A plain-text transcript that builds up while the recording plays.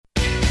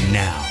And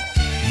now,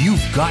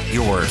 you've got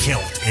your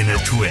Celt In A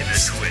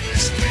Twist.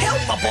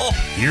 Helpable.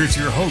 Here's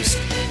your host,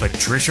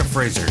 Patricia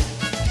Fraser.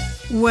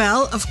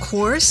 Well, of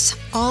course,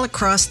 all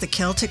across the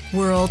Celtic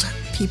world,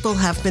 people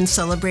have been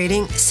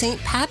celebrating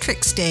St.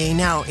 Patrick's Day.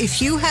 Now, if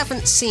you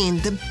haven't seen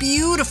the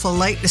beautiful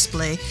light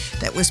display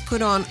that was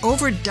put on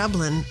over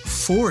Dublin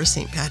for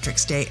St.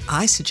 Patrick's Day,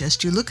 I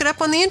suggest you look it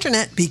up on the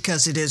internet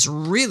because it is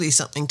really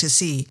something to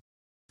see.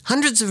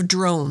 Hundreds of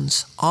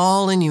drones,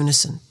 all in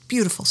unison.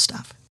 Beautiful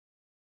stuff.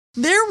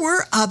 There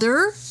were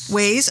other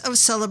ways of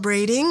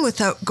celebrating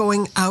without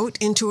going out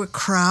into a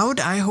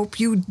crowd. I hope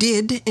you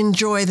did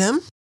enjoy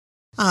them.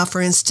 For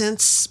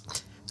instance,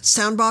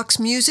 Soundbox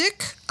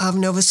Music of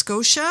Nova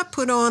Scotia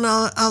put on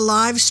a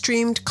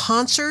live-streamed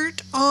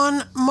concert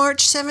on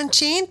March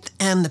 17th,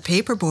 and the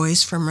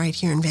Paperboys from right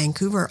here in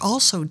Vancouver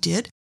also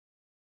did.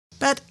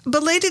 But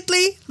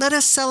belatedly, let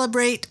us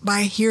celebrate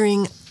by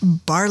hearing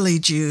Barley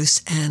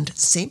Juice and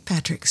St.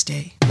 Patrick's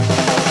Day.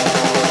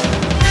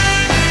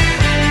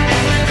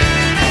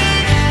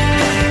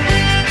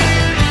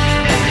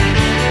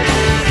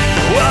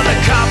 Well, the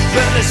cop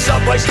in the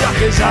subway stuck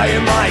his eye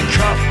in my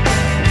cup.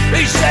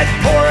 He said,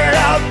 pour it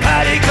out,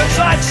 Paddy, cause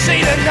I've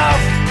seen enough.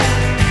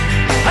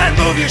 And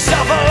move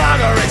yourself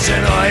along or it's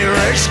an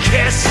Irish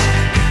kiss.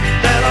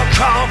 Then I'll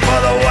call for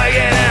the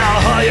wagon and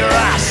I'll haul your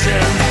ass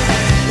in.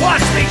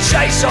 Watch me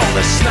chase all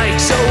the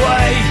snakes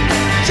away.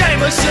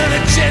 Jameson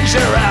and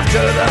Ginger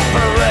after the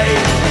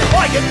parade.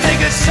 I can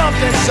think of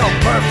something so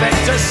perfect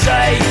to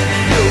say.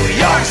 New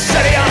York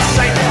City on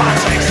St.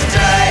 Patrick's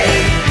Day.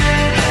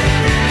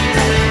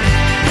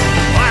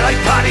 I like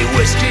Paddy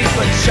whiskey,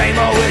 but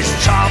J-Mo is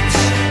chops.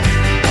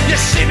 You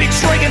see me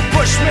drinking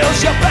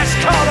Bushmills, you best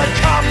call the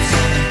cops.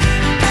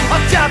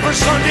 I'm down for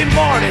Sunday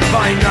morning,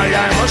 by night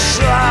I'm a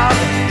slob.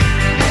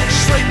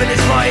 Sleeping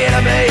is my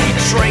enemy,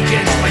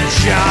 drinking's my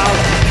job.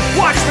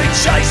 Watch me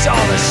chase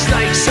all the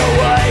snakes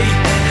away.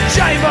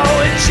 J-Mo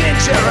and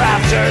Ginger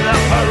after the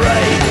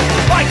parade.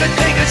 I could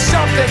think of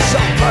something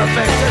so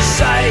perfect to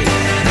say.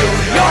 New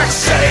York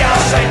City on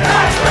St.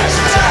 Patrick's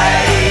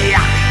Day.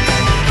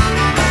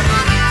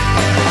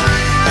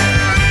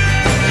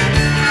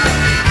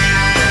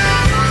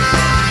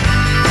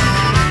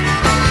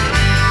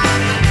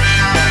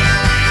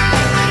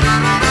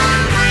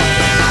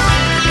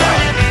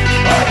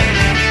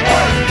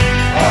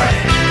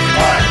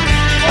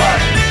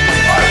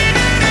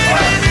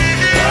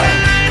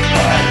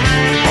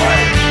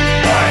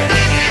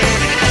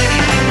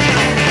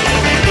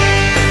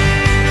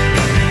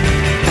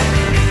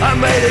 I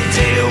made a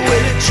deal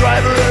with a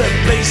driver of the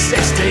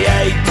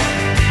B68.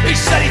 He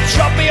said he'd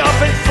drop me off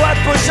in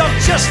Flatbush, I'm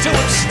just to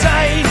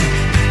abstain.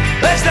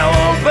 There's no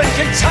open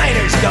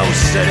containers, go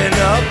sit in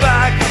the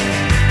back.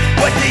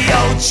 With the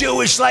old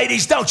Jewish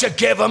ladies, don't you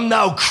give them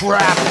no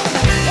crap.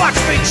 Watch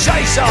me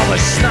chase all the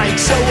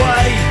snakes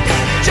away.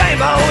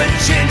 J-Mo and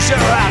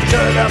Ginger after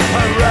the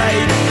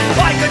parade.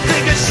 I could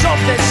think of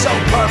something so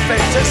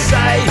perfect to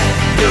say.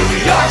 New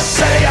York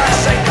City on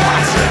St.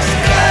 Patrick's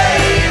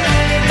Day.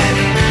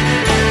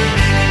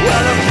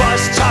 Well, the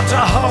bus topped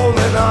a hole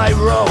and I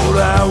rolled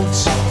out.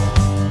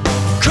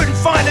 Couldn't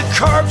find a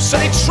curb, so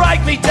they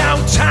dragged me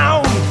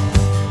downtown.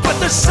 But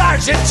the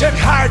sergeant took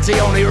heart, the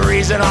only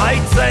reason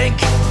I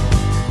think.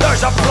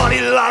 There's a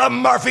bloody lot of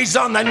Murphys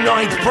on the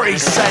 9th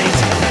precinct.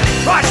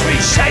 Watch me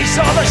chase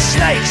all the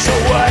snakes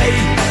away.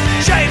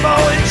 J-Mo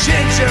and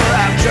Ginger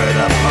after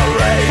the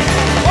parade.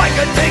 I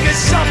could think of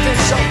something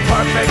so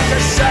perfect to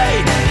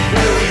say.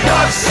 New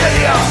York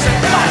City on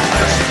St.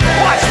 Patrick's Day.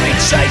 Watch me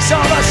chase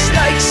all the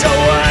snakes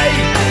away.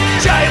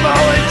 J-Mo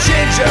and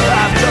Ginger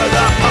after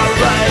the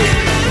parade.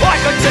 I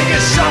could think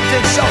of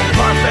something so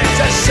perfect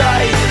to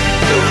say.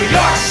 New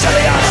York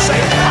City on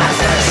St.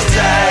 Patrick's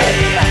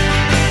Day.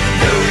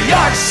 New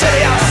York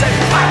City on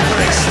St.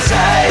 Patrick's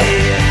Day.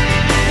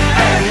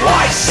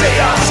 NYC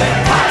on St.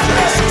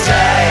 Patrick's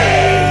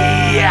Day.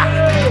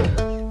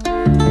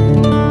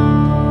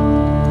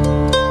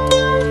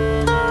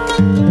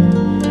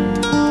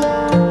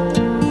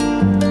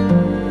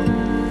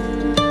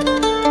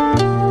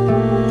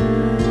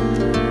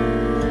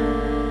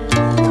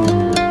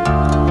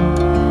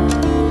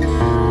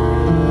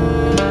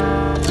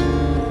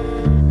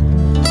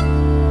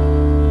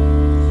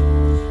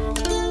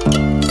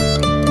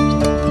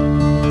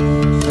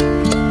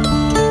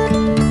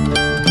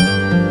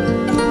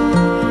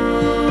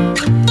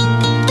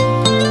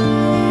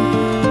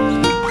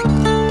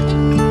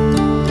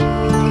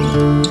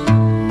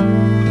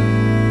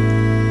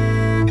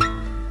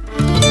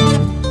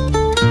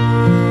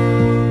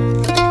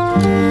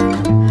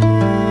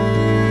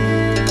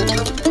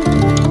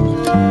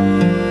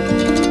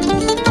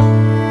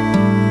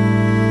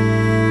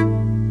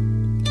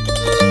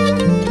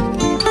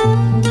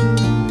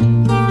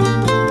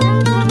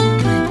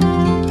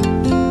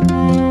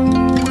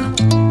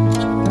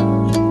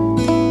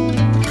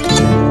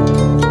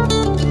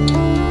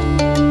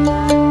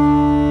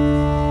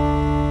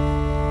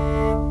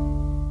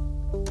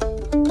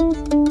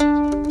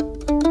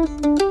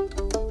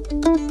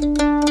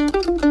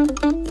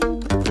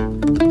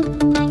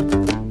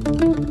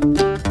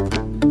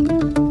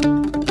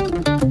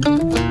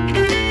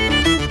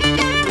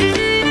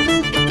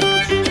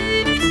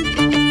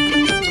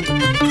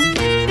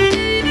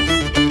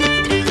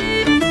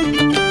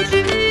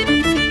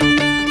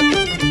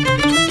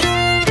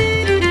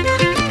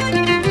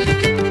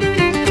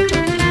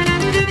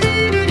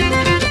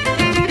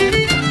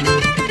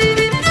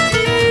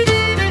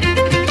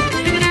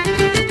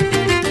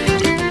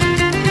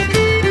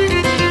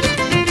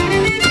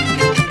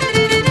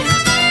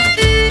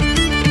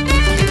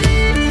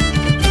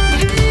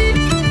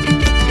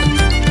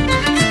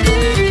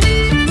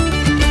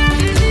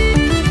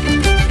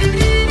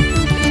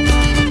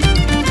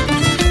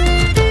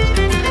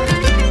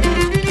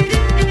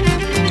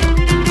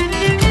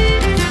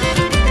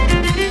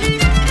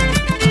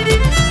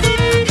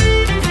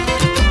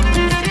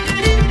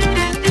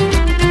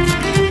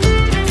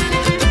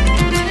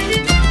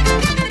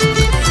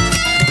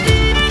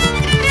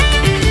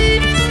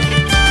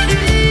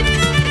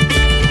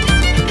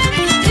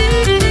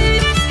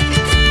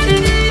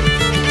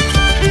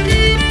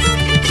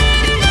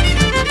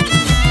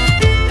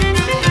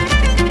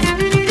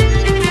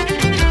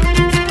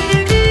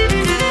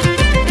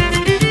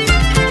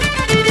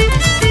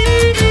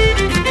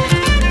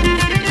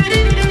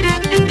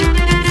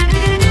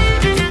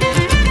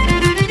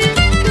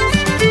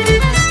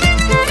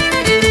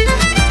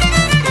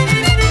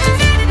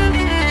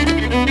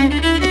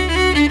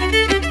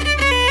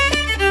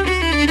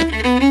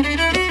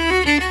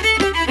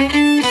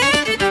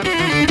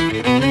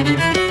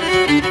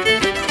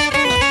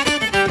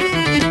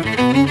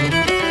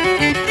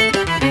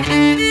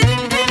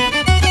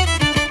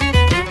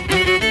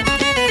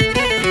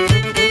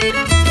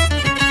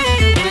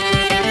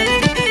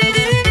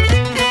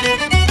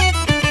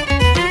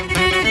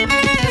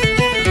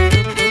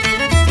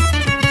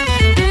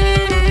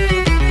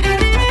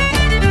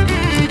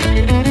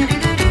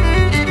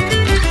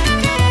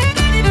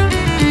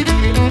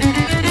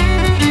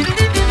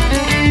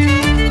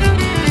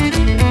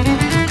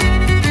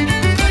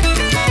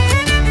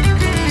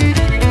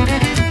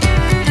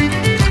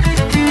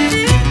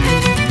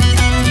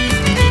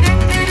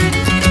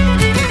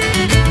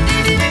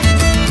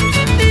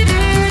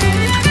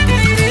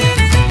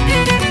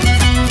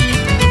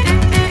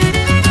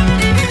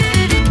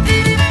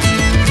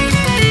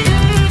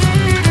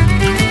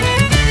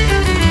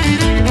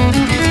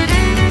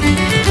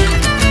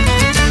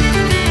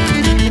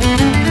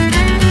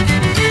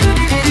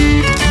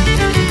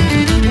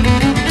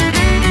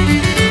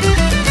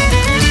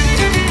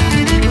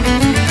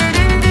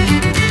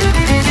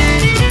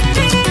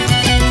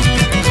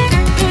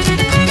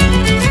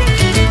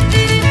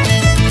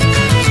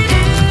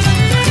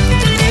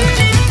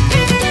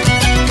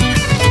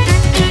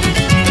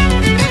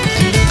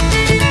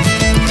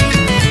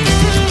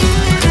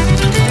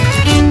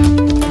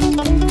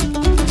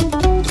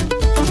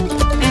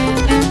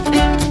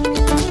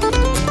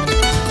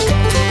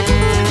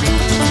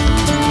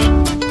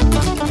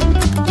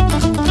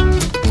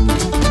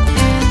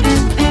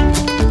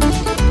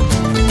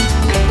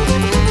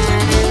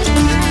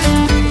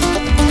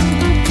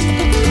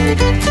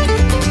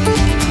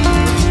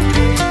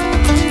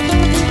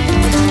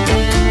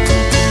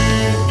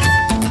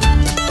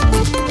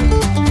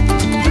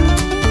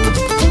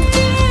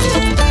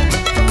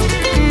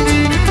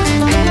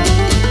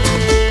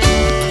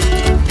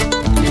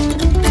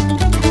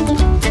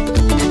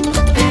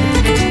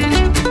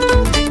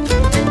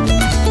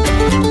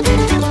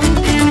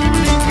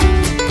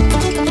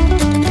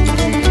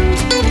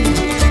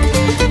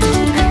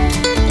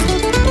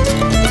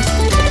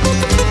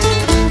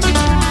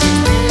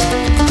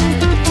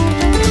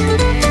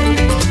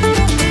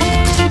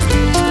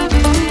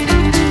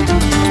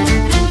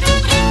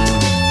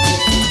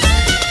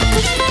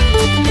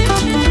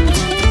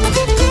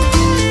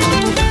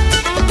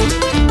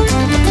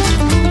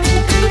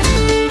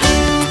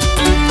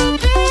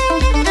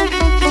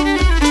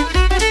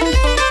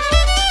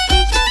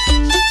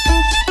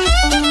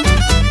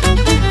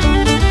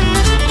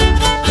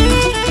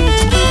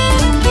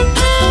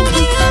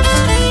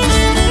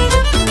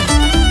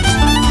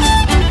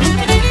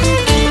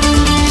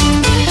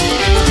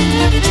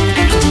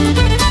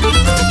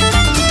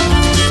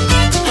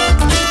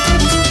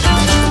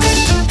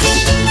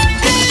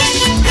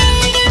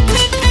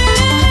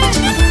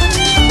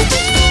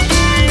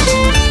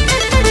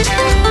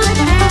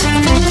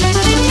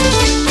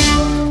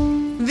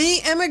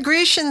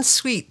 Celebration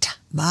Suite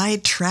by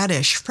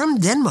Tradish from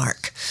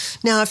Denmark.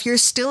 Now, if you're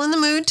still in the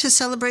mood to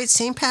celebrate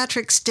St.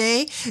 Patrick's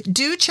Day,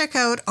 do check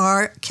out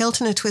our Celt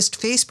In A Twist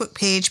Facebook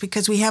page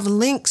because we have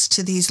links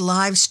to these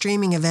live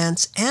streaming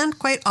events, and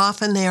quite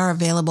often they are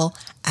available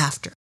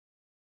after.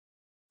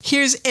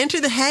 Here's Enter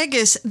the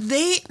Haggis.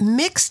 They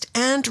mixed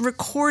and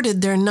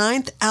recorded their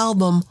 9th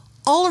album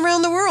all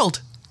around the world.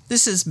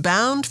 This is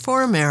Bound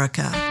for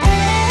America.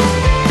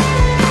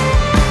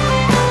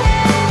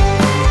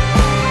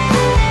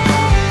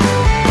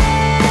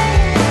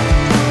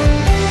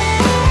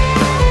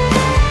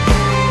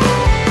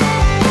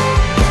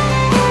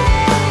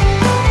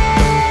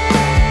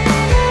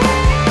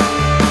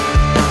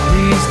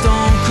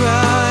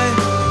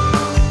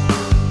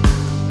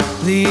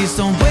 Please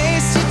don't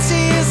waste your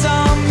tears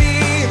on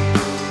me.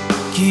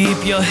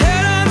 Keep your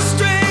head on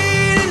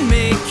straight and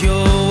make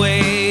your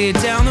way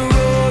down the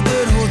road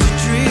that holds your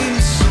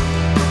dreams.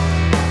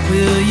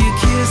 Will you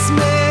kiss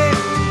me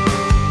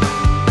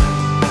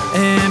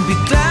and be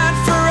glad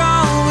for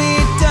all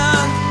we've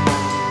done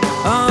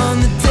on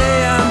the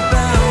day I'm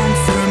bound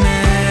for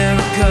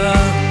America?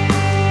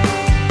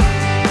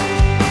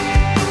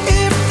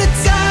 If the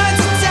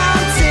tides of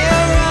time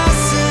tear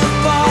us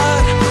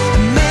apart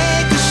and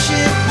make a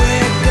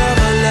shipwreck of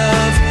our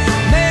love,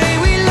 may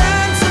we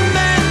learn to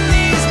mend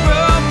these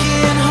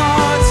broken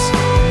hearts,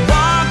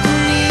 walk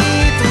beneath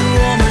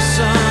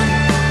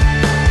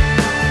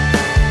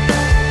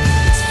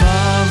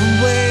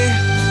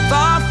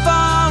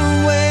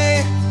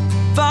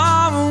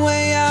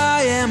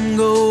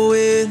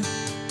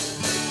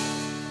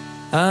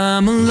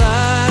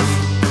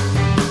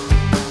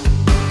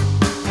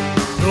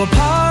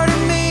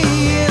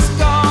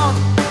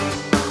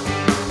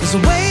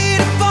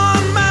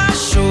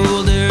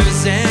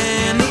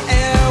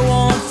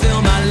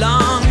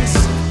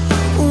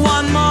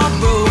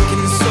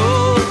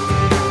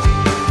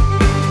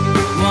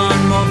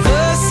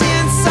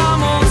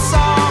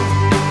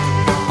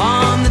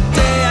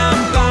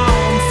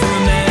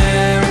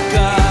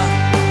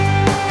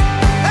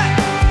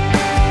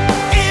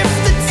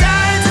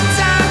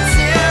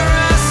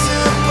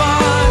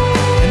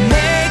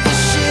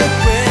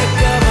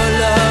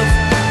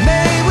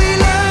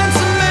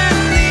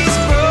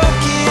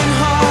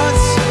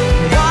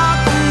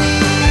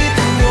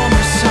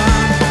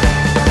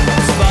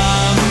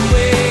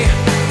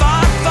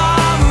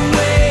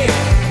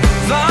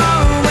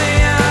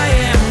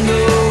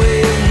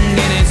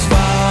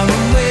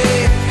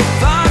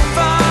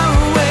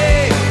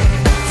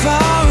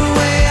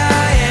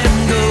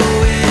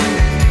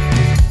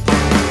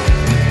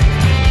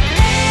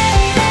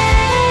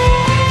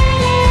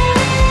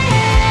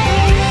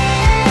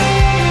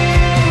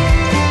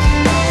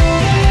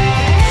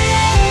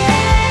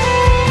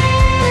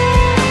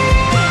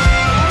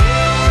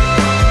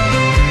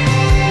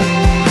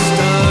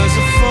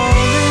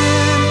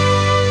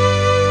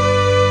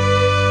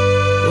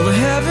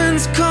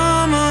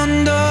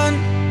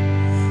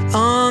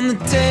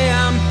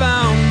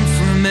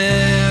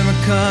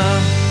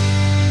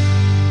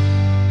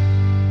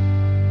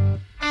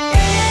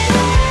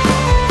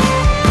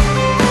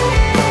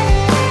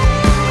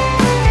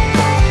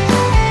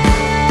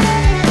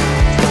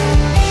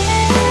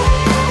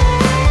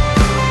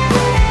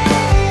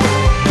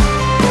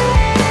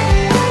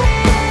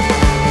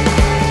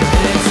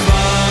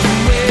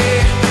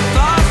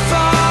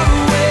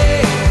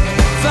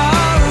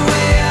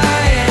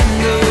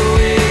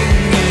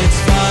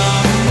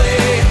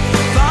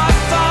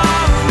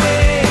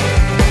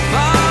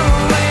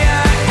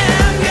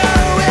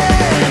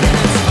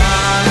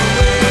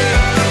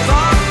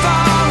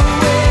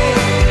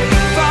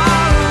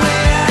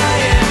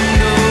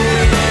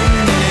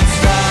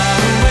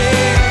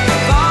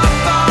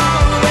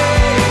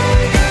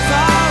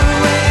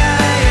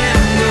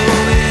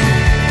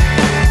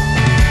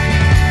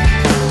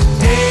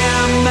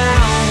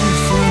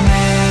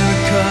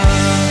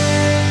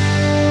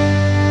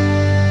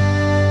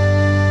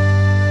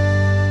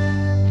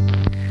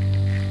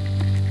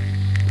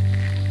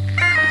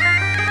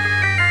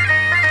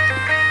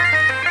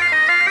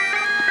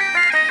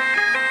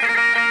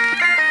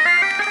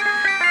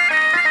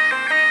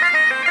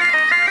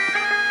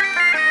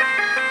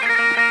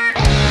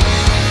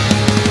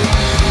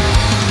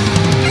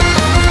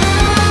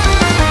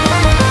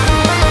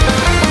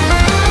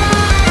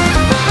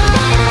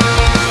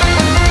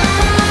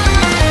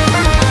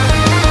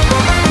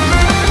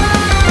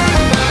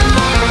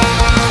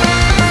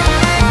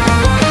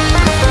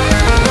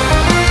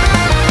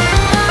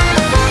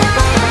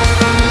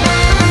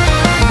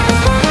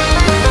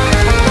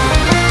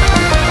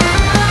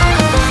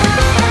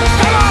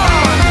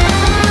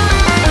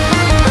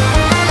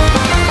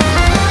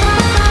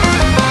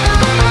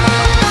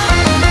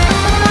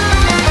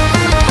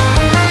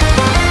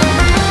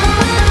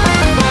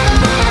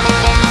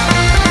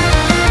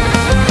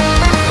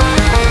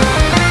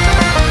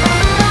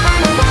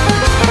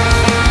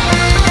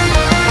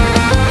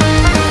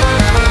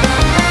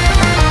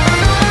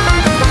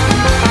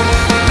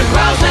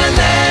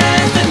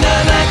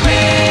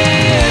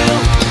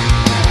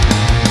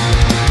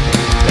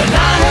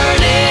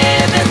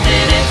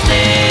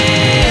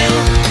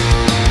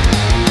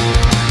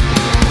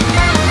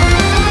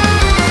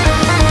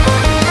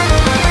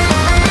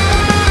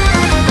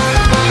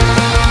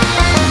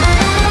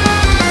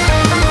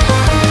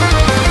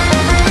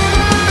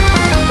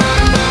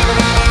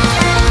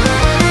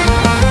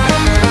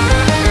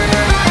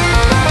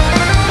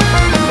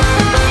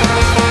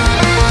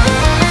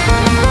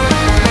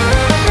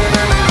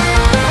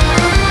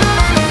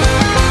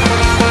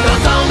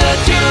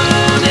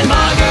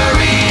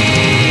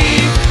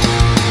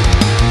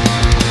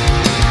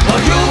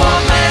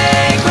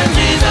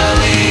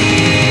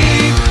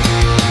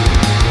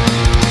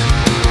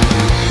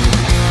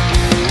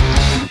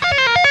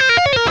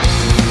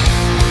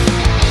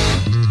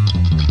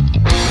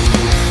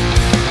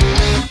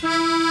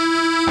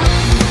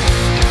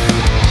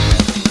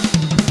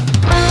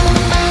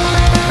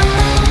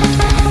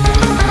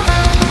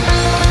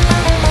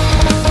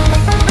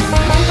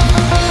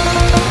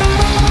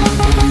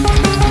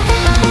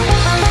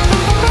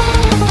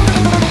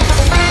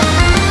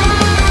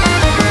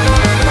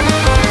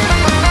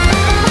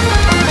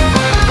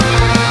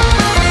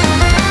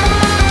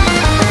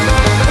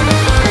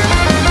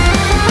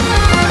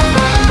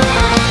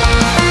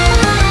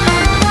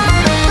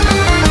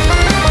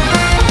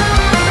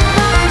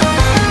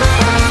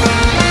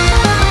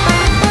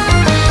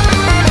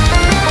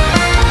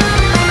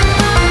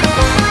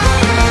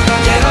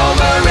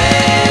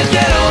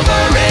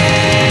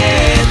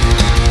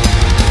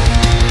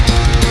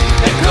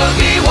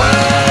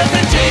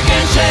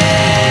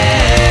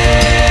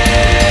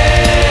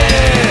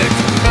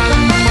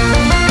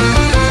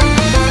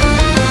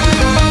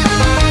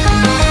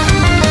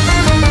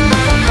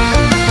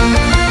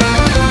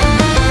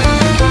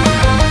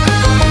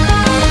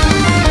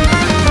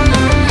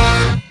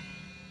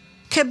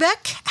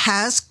Quebec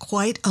has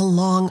quite a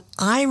long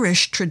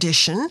Irish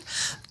tradition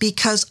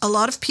because a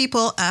lot of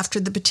people after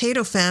the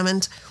potato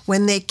famines,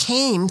 when they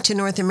came to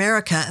North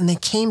America and they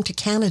came to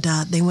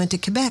Canada, they went to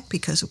Quebec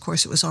because, of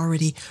course, it was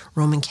already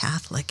Roman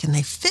Catholic and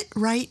they fit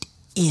right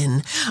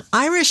in.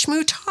 Irish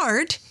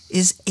Moutard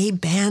is a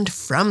band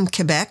from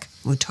Quebec.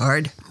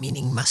 Moutard,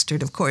 meaning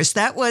mustard, of course.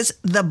 That was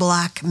The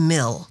Black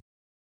Mill.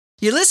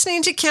 You're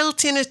listening to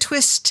Celt In A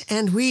Twist,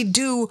 and we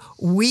do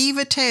weave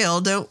a tale,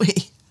 don't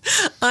we?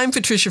 I'm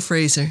Patricia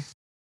Fraser.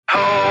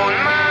 Hold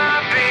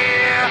my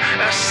beer,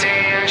 a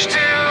cinch to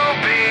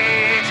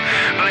beat.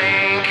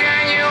 Blink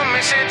and you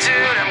miss it,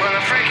 dude. I'm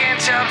gonna freaking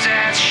top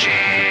that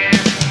shit.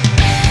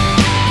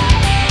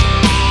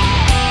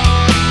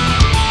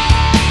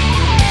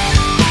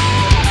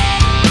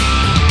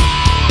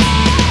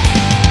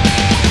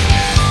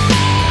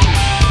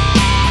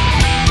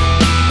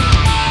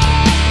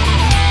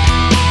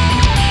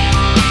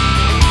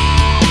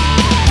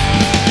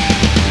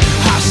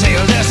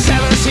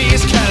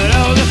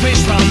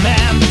 From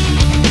them,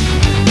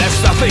 there's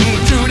nothing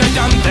to the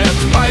done death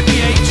by the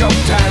age of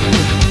 10.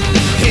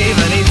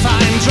 Even if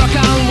I'm drunk,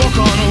 I'll walk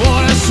on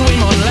water,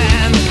 swim on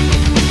land.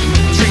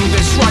 Drink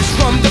this rice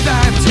from the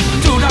dead,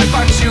 do that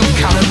but you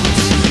can't.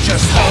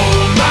 Just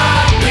hold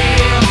my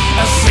beer,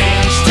 a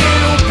cinch to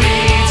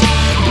beat.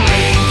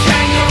 Blink,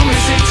 can you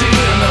miss it too?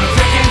 I'm gonna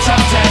freaking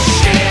talk that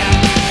shit.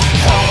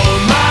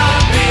 Hold my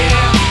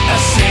beer, a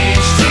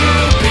cinch to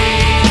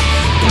beat.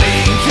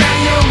 Blink, can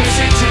you miss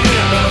it too?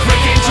 I'm gonna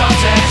freaking talk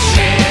that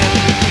shit.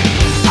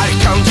 I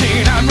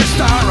counted every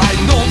star, I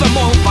know them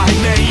all by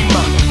name.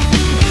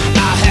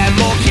 I had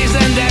more kids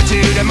than that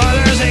too, the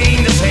mothers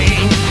ain't the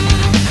same.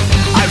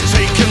 I've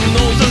taken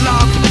all the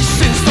love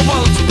since the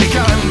world's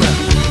begun.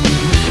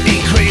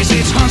 Increase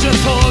it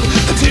 100-fold,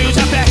 dude,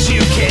 I bet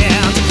you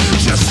can't.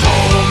 Just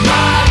hold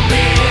my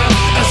beer,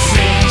 a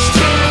cinch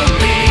to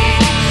beat.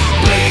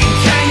 Blink,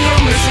 can you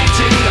miss it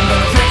too? I'm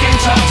gonna freaking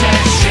talk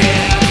that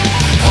shit.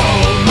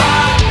 Hold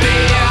my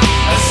beer,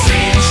 a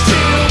cinch to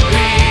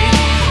beat.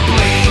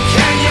 Blink,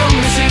 can you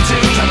miss it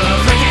too? I'm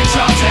gonna freaking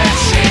talk that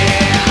shit.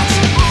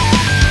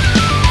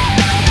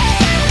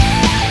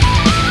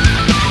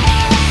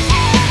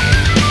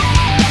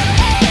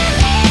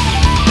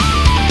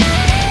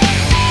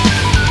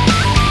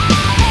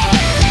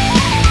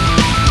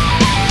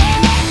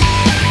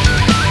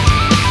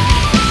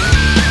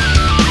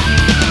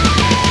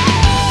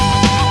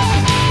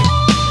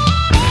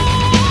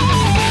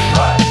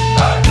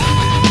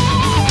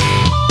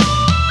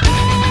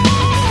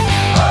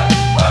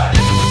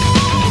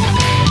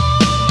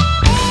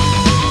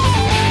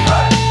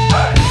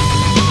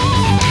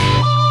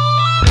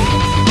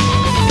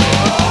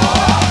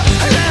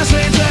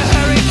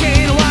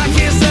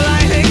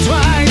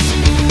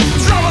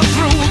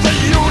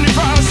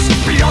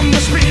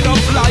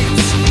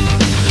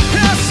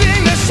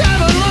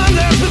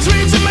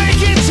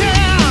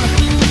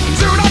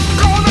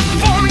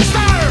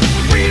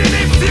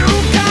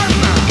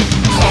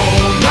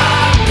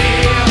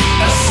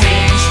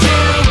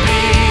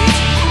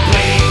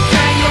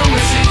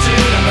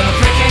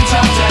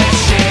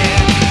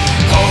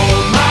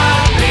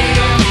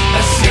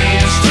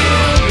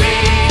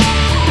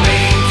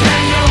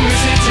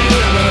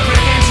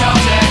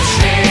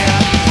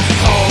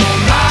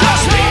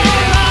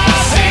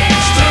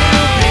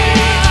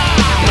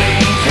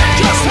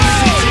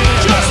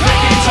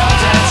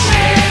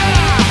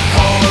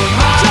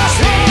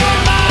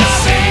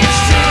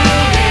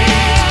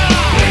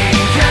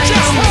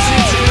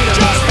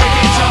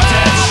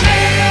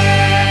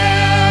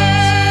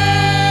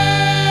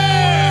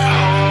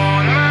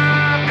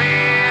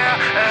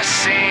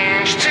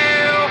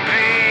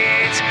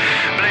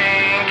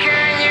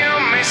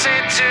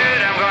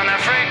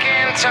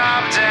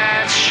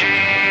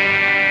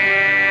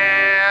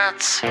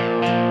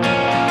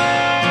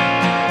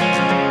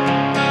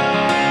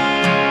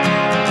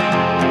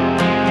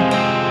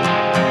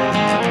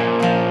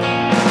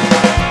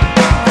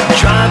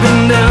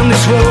 Driving down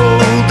this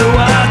road, though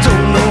I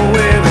don't know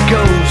where it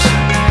goes.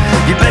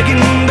 You're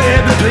begging,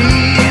 baby,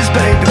 please.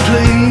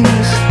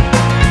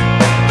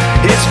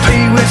 It's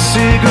pay with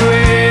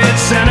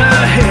cigarettes and a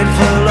head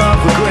full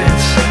of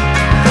regrets.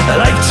 A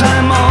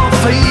lifetime of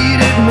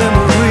faded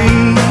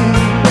memories.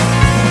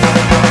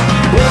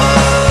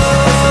 Whoa,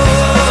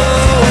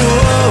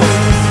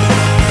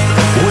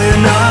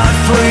 we're not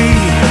free.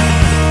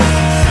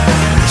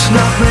 It's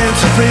not meant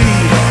to be.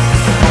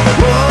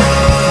 Whoa.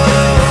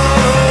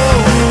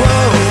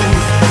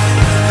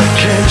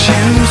 Can't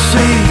you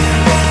see?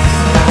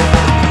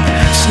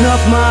 It's not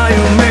my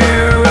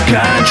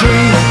American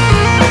dream.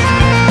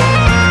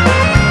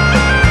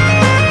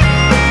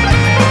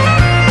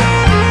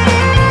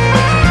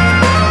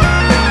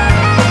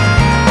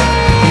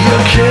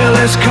 Your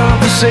careless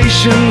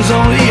conversations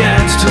only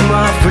adds to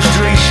my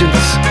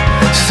frustrations.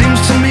 Seems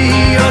to me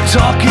your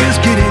talk is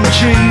getting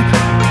cheap,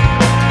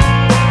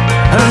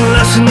 and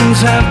lessons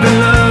have been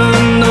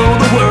learned, though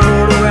the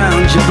world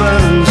around you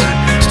burns.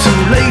 It's too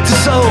late to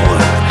sow,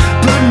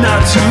 but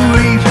not to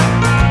reap.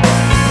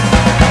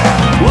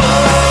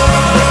 Whoa,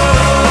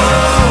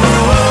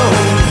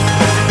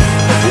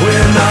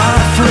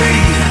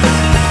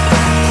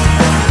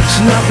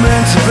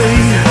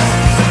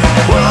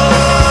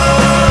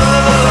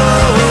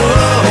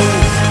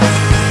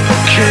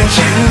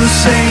 you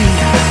see?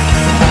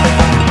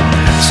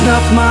 It's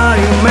not my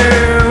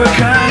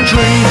American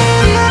dream.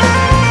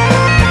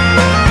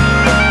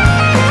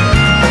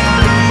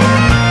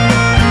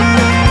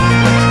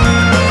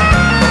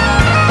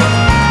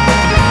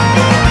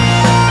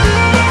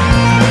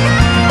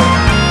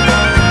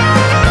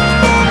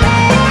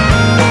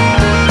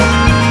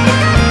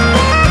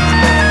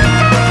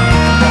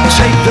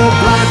 Take the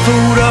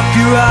blindfold off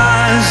your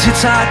eyes.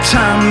 It's high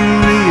time you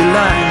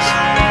realize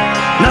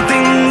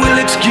nothing will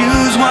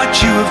excuse what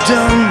you have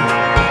done.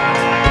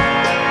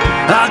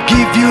 I'll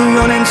give you a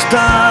running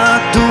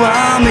start, though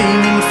I'm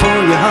aiming for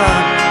your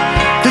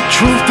heart. The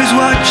truth is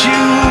what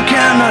you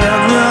cannot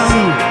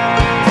outrun.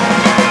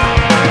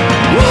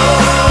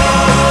 Whoa,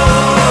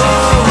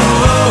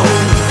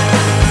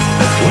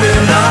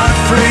 we're not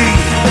free.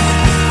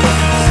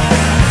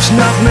 It's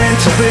not meant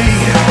to be.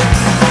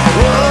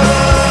 Whoa,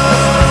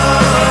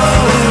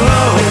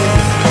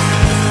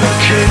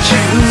 can't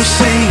you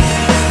see?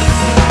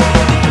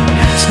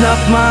 It's not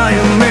my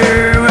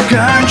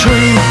American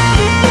dream.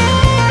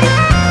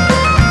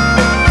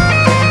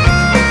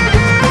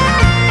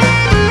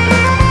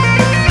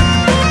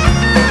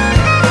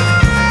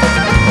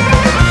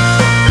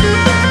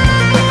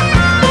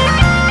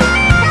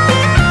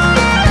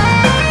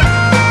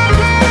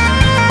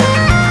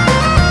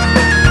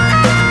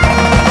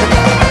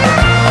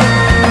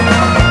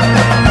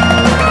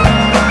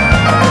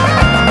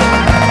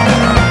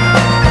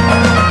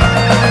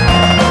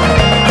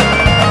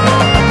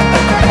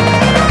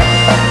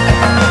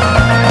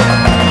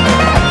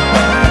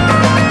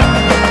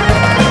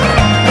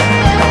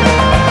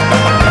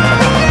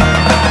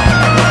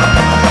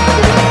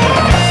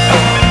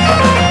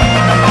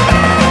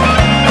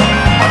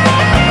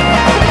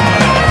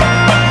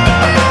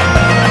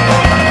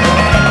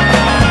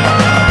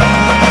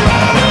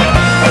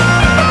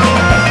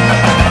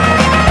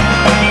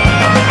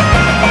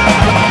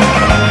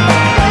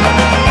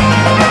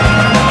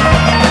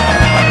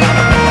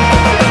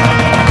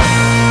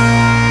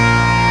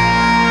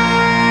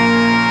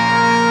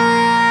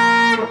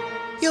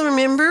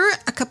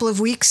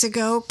 Weeks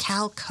ago,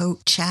 Cal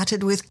Cote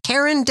chatted with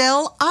Karen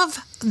Dell of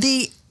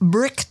the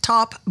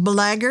Bricktop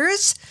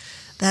Blaggers.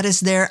 That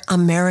is their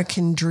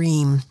American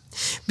Dream.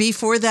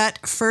 Before that,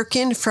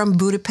 Firkin from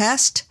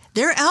Budapest.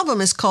 Their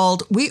album is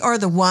called We Are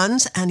the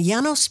Ones, and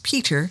Janos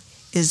Peter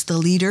is the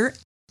leader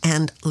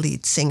and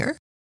lead singer.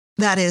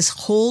 That is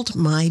Hold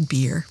My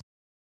Beer.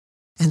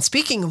 And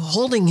speaking of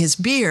holding his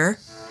beer,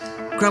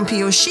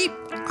 Grumpy O'Sheep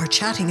are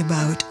chatting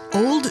about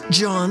Old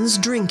John's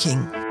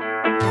drinking.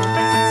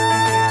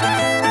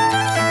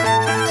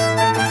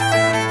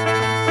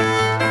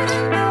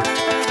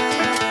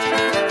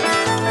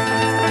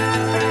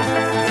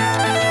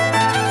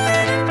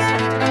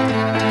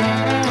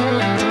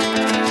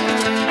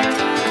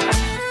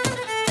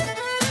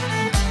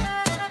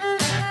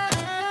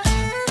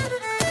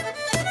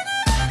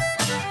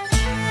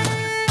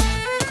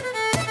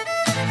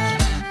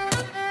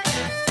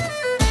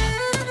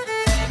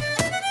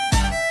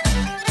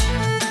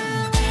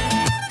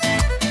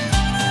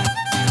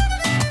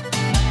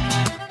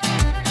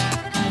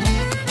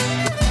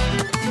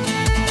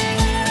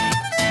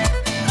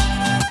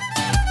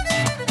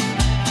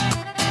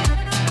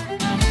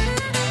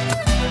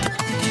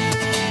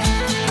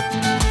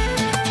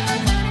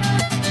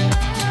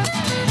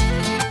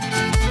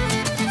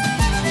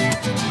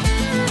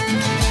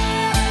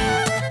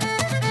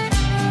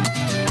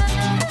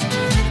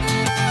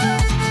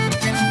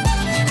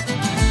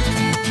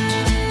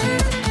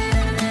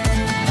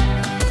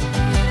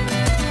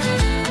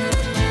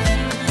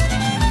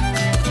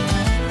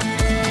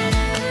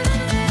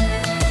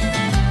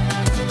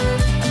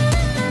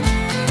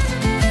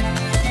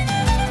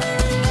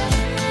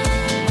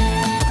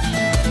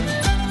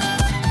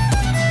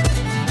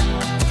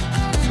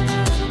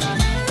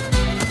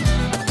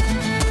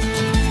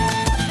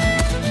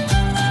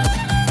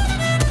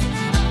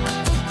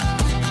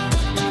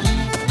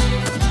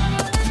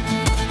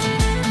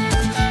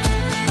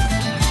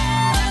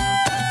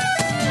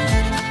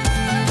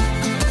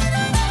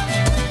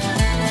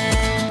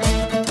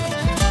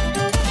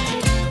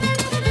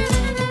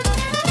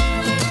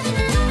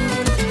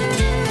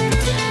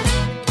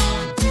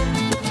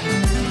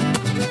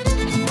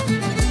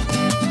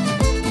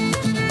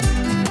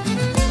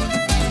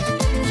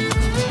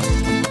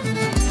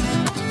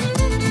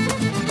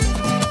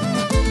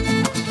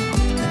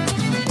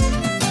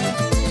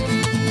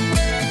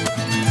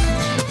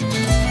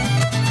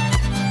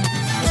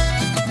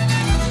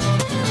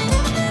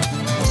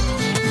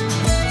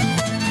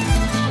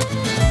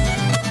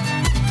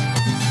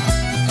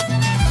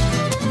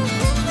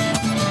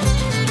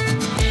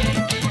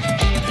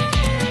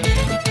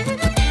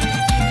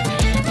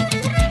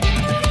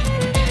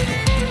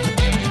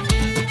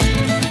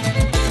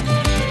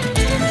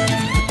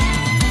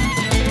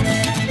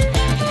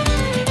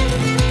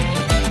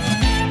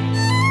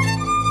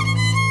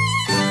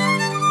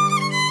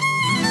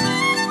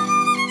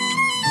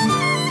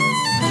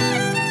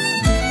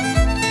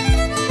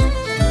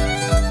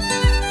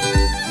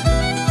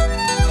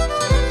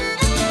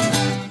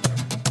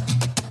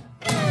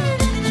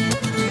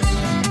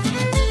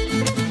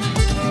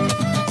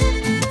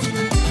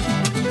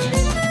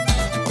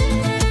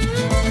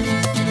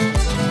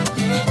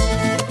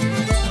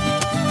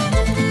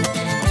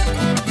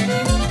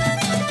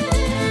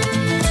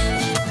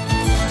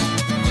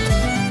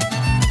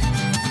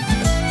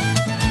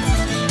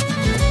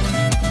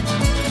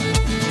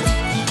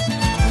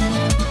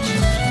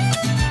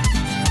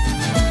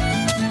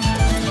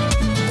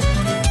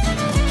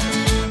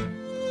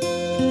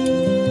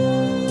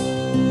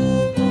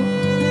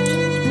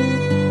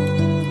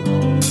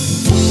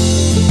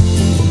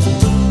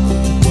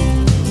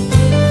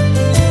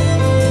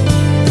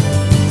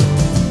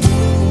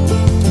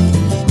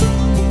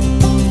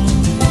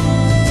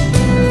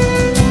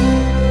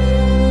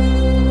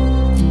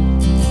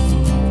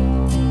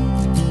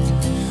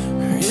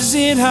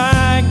 did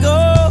I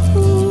go?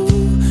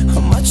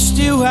 How much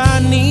do I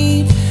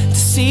need to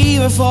see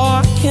before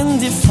I can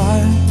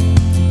define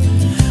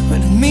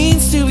what it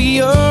means to be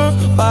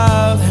young,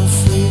 wild and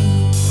free?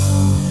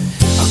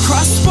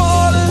 Across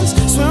borders,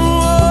 swim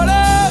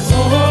waters,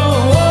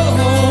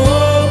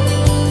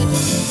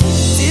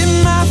 dip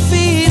my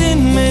feet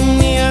in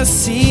many a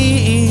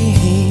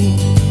sea,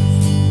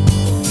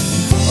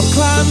 or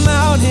climb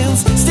mountains,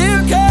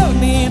 still go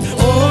me.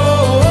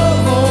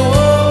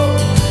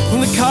 From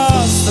the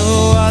cost of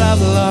what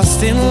I've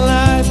lost in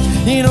life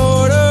in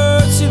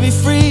order to be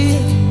free,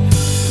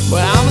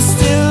 but I'm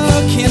still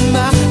looking,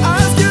 my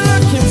eyes still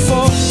looking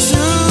for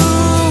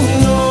true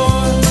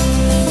north.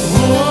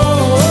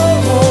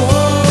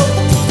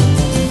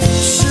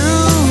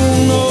 True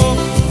north.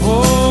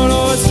 Oh,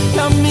 Lord,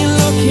 got me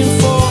looking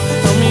for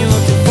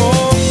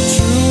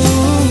true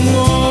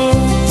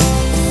north.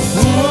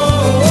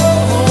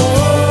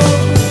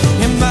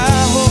 In my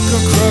hook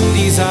or crook,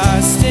 these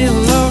eyes still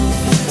look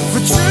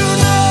for true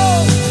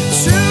north,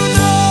 true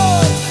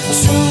north,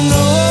 true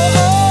north.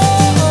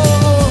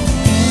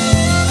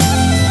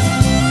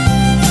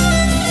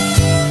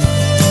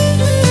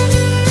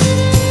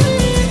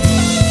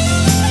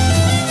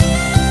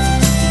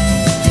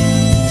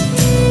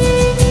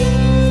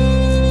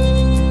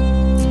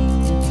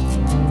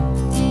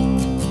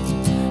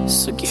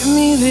 So give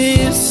me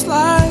this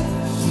life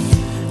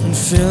and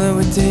fill it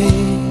with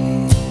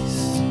days.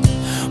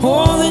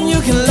 Oh, then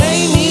you can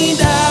lay me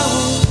down,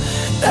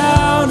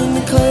 down in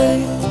the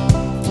clay.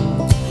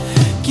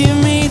 Give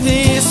me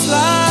this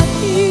life,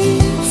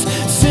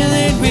 fill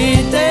it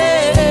with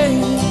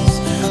days.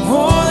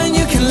 Oh, then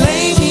you can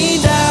lay me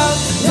down,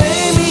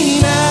 lay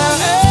me down.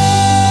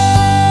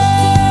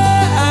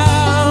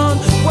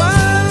 What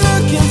I'm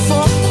looking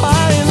for,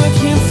 what I'm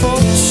looking for,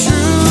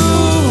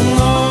 true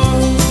north.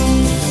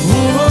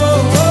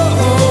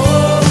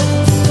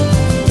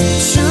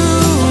 True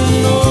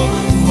north.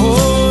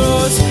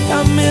 Oh,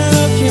 got me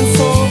looking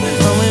for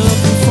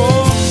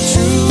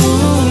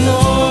true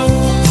north.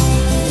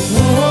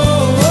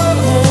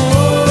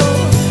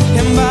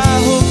 And by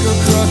hook or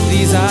crook,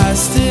 these eyes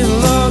still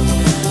look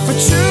for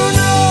true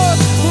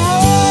north.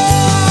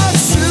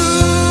 True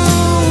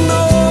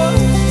north.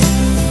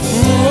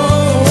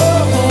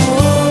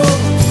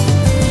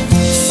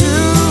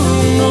 True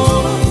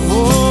north.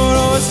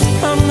 Oh,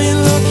 got me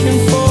looking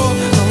for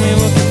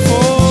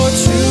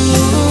true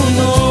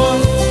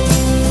north.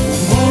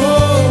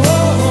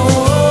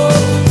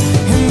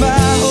 And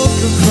by hook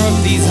or crook,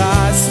 these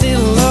eyes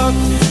still look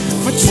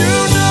for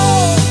true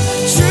north,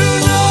 true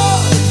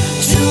north,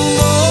 true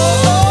north.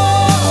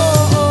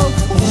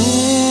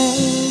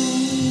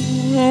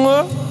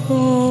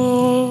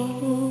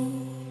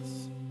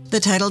 The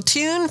title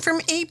tune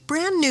from a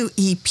brand new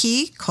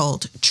EP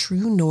called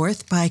True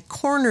North by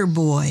Corner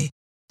Boy.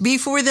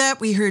 Before that,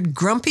 we heard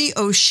Grumpy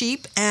O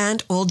Sheep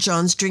and Old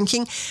John's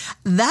Drinking.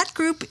 That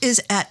group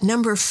is at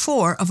number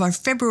 4 of our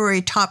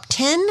February Top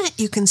 10.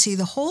 You can see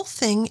the whole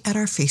thing at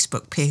our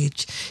Facebook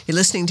page. You're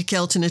listening to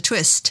Celt In A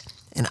Twist,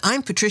 and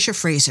I'm Patricia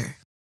Fraser.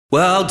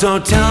 Well,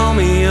 don't tell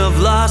me of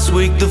last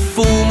week. The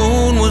full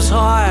moon was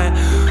high.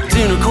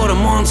 Dinner caught a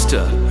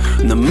monster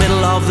in the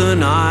middle of the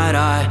night.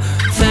 I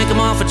thank him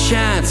off a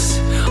chance.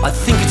 I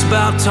think it's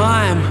about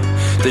time.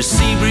 The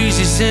sea breeze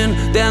is in,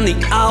 then the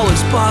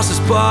hours pass us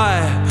by.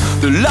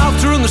 The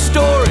laughter and the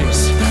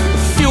stories, a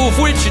few of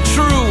which are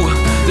true.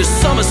 The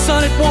summer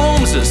sun, it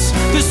warms us.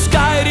 The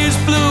sky, it is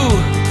blue.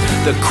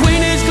 The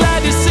queen is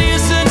glad to see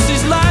us and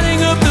she's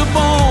lighting up the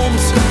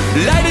bombs.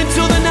 Late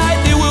until the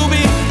night there will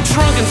be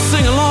drunken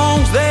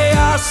sing-alongs. They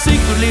are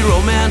secretly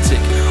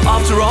romantic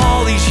after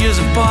all these years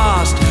have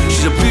passed.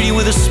 She's a beauty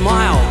with a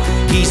smile,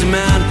 he's a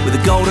man with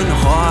a golden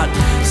heart.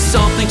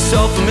 Something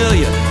so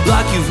familiar,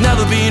 like you've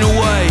never been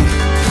away.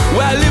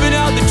 We're living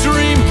out the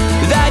dream,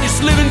 they're just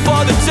living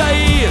for the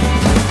day.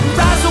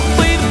 Rise up,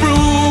 play the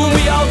broom,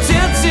 we all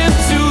dance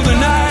into the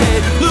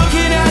night,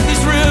 looking at this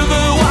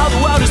river while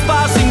the world is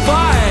passing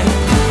by.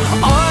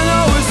 All I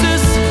know is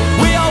this,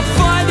 we all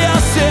find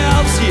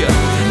ourselves here.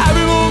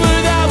 Every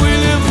moment that we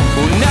live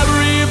will never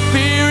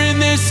reappear in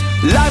this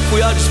life.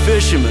 We are just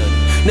fishermen,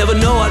 never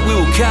know what we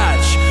will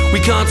catch. We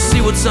can't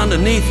see what's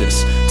underneath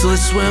us till it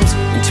swims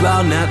into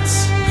our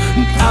nets.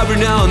 And every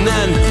now and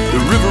then the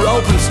river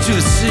opens to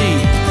the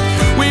sea.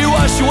 We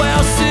wash away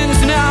our sins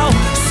and our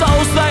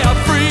souls, they are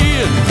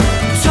free. And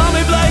Tommy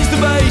plays the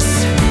bass,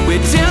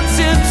 we dance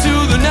into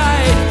the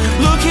night,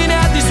 looking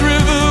at this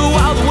river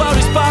while the world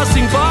is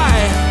passing by.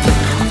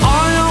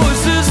 All I know is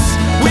this,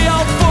 we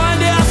all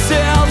find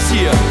ourselves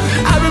here.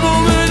 Every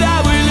moment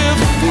that we live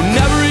will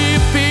never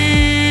reappear.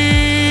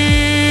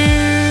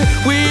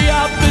 We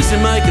are busy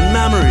making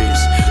memories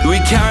that we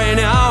carry in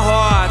our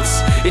hearts.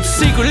 It's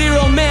secretly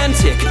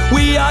romantic,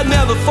 we are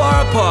never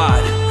far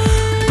apart.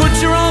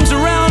 Put your arms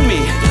around me,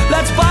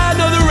 let's buy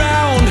another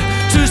round,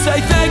 to say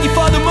thank you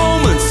for the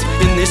moments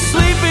in this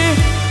sleepy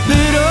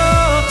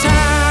little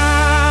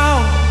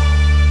town.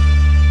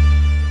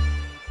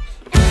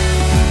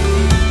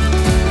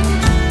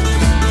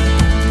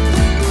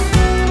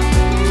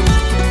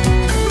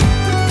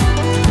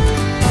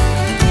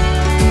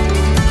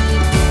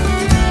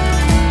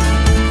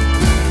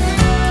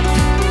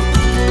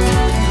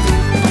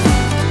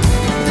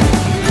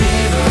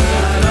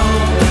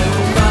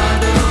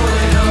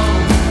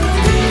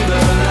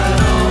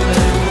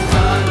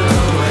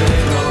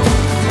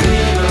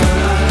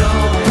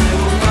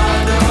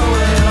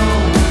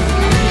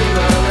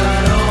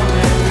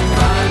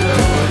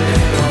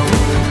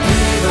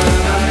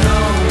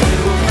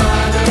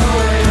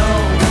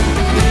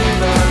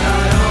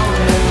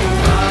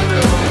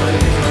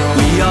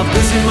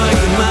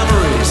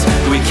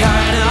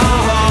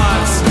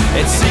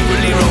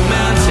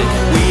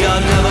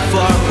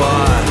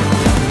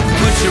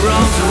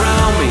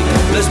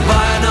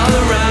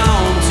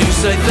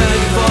 say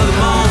thank you for the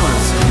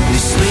moments, you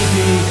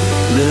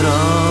sleepy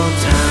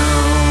little town.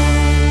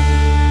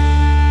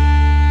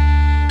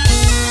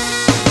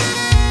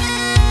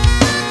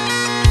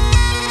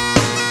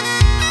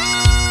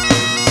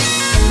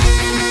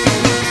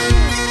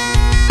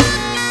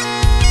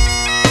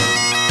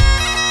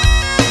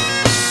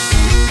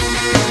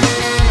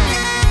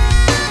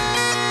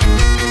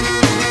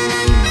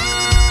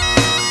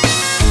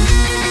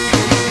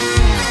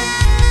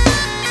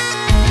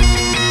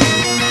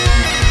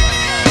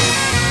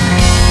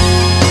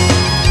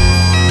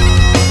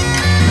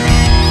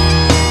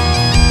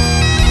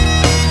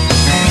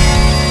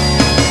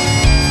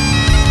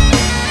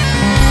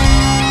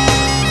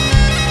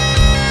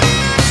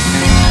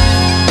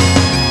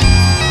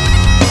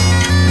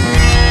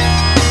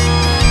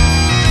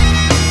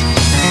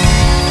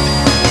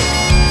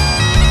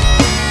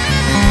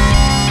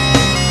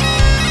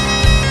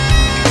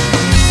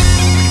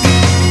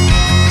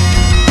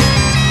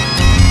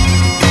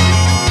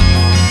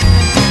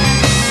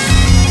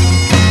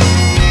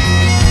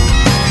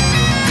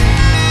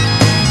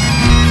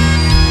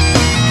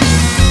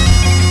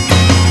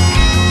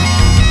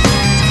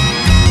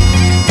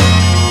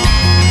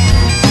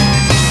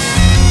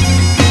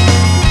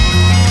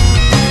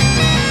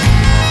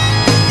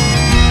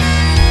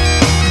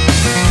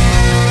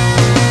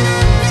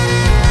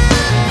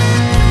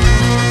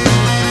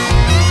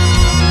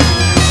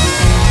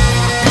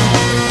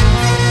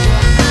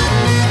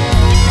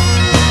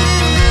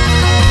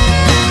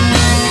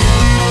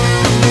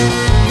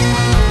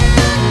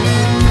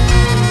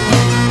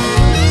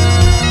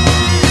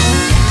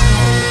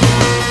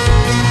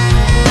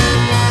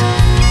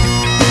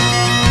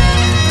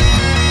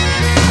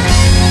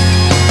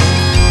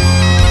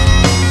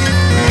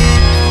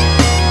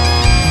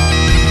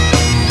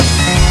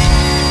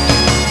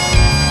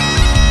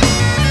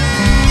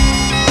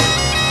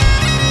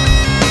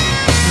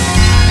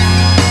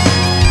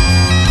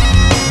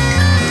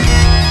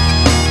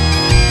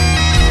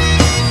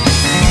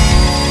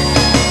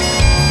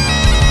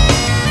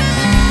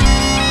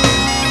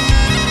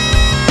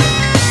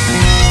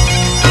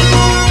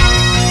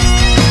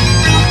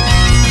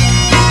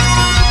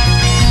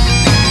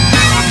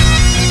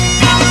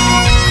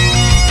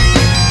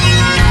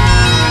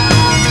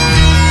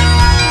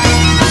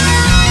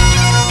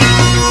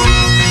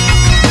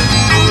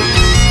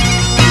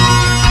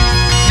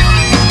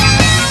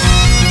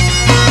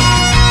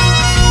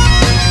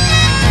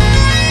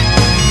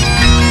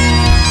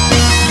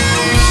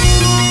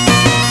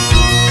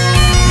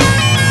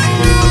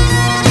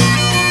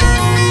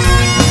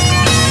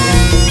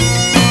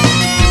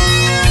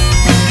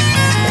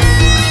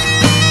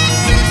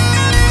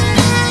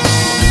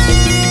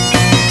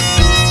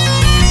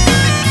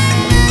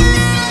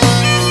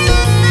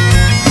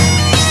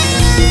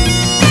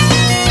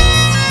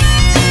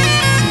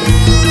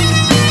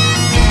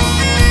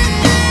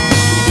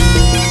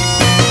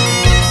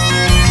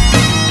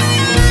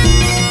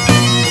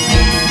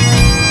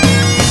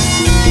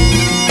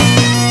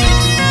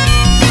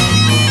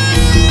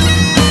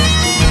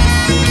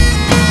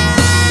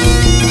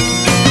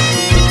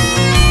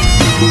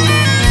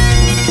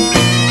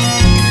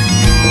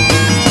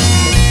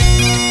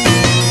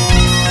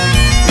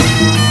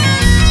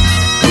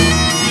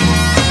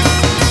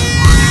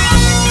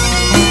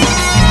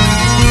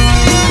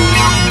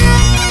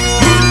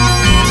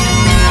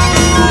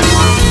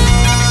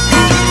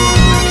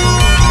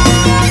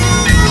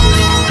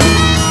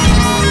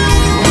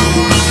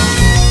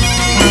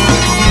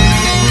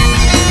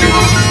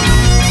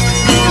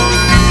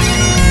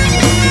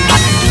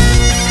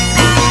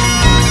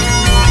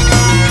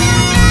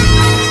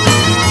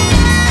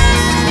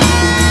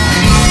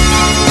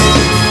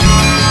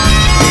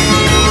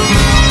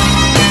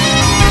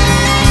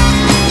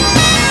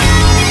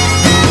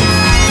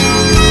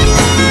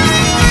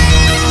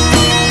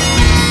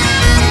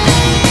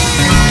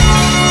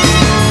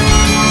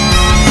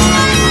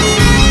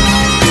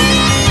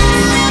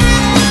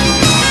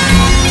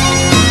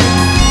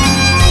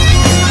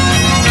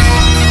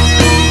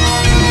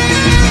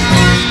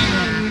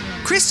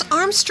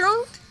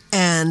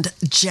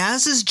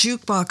 Jazz's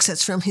Jukebox.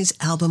 That's from his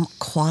album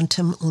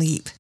Quantum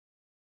Leap.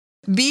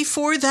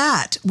 Before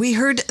that, we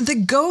heard the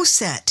Go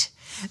Set.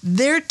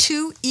 Their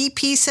 2 EP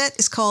set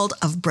is called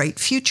Of Bright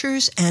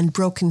Futures and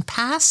Broken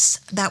Paths.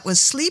 That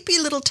was Sleepy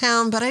Little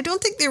Town, but I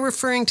don't think they're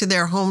referring to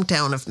their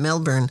hometown of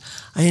Melbourne.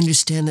 I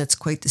understand that's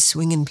quite the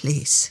swingin'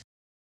 place.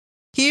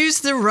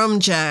 Here's the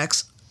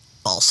Rumjacks,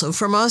 also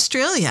from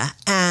Australia,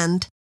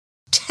 and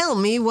Tell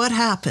Me What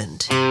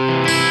Happened.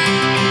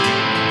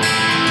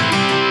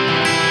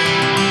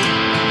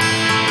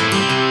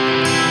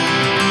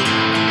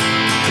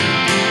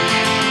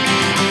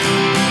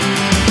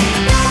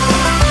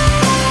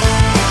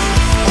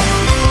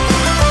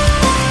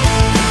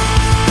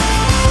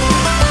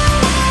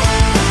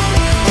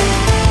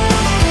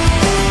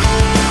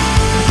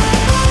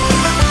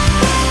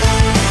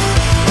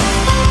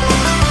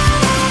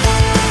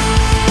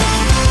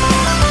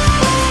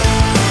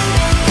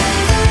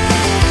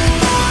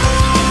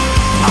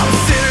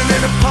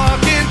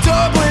 Park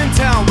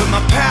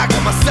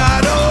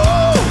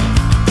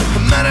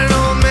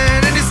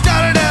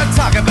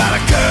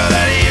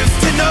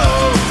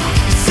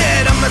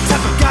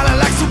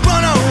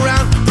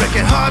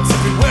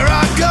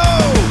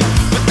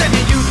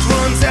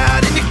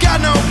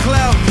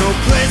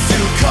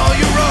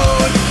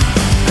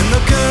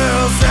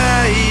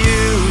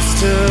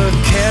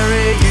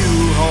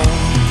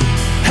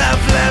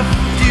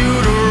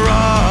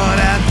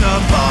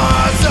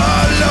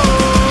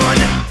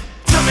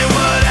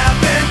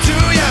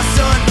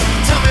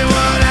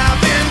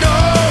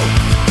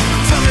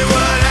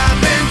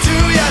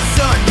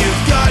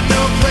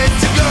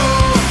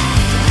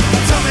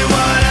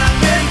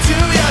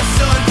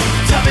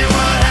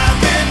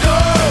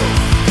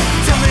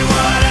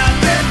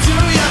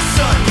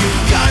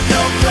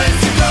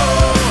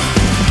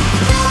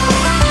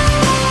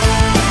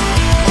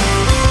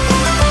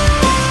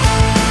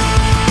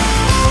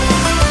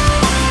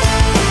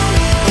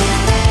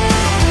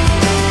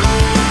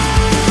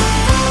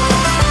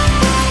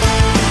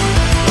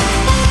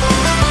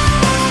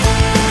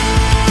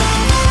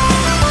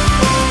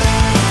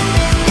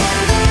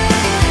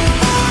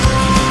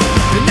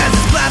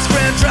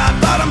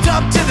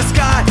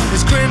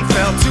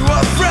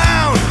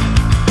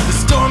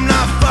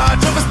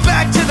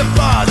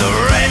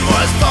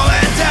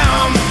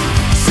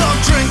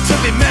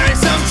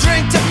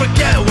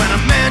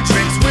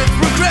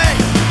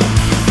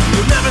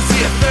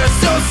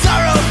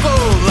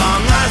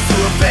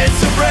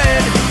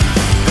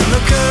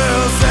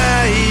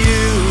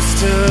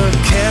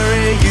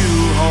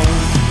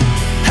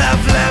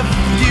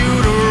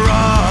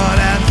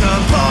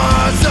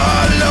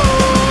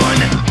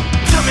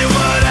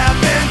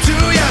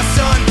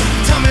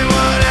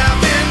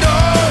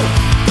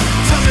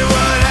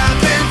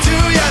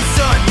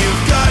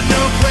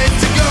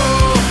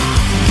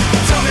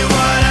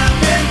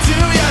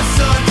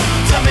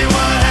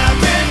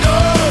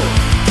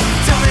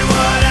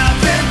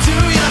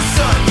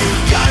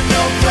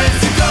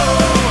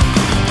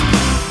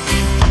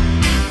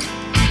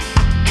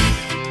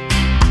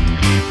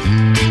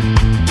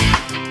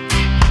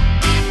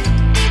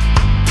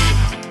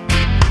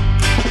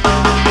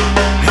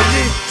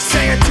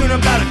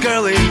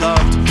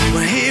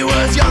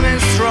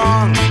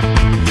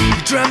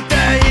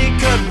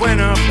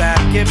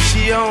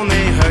she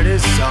only heard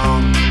his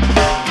song.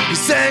 He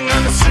sang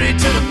on the street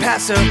to the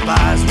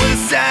passerbys with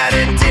a sad,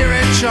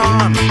 endearing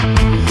charm,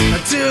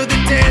 until the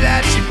day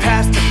that she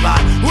passed her by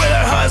with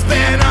her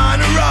husband on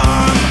her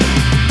arm.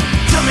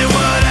 Tell me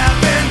what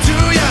happened to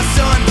your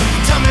son.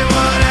 Tell me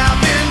what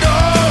happened,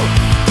 oh.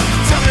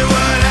 Tell me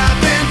what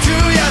happened to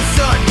your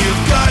son.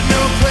 You've got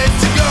no place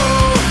to go.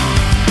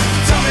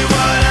 Tell me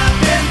what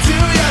happened to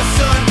your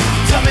son.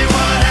 Tell me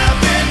what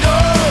happened,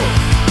 oh.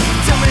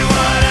 Tell me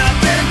what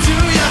happened to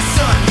your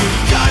son.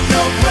 You've got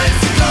no place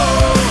to go.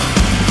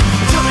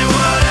 Tell me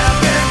what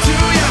happened to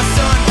your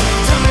son.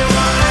 Tell me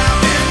what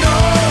happened,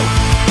 oh.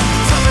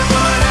 Tell me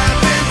what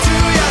happened to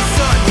your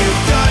son.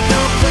 You've got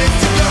no place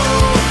to go.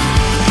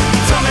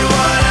 Tell me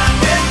what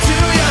happened to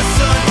your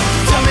son.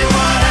 Tell me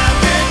what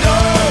happened,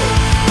 oh.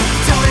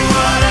 Tell me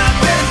what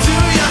happened to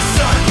your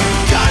son.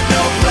 You've got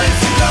no place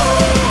to go.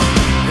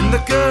 And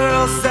the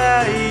girls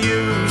that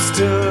used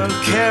to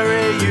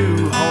carry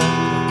you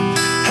home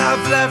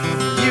have left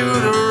you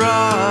to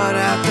rot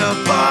at the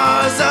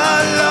bars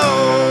alone.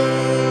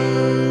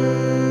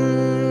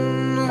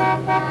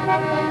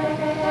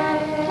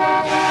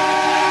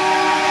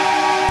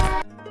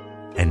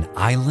 An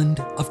island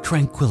of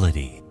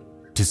tranquility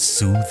to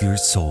soothe your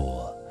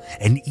soul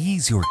and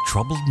ease your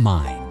troubled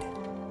mind.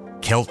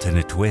 Celt In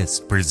A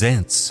Twist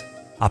presents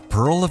a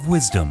pearl of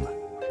wisdom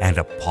and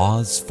a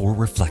pause for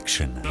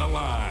reflection.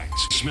 Relax,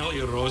 smell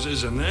your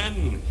roses, and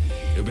then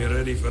you'll be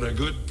ready for a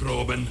good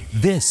probing.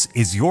 This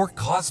is your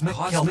Cosmic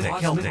Celtic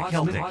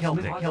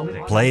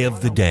Play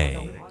of the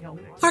Day.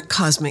 Our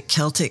Cosmic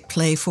Celtic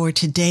play for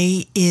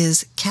today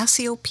is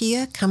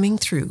Cassiopeia Coming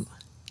Through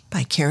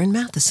by Karen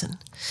Matheson.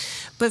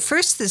 But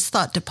first, this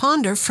thought to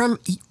ponder from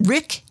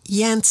Rick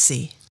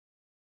Yancey.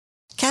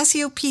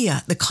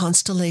 Cassiopeia, the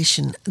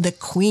constellation, the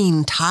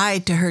queen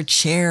tied to her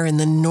chair in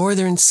the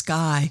northern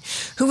sky,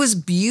 who was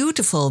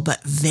beautiful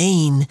but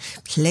vain,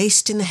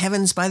 placed in the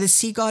heavens by the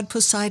sea god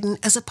Poseidon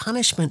as a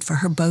punishment for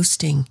her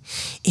boasting.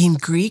 In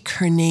Greek,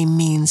 her name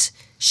means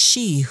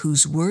she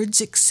whose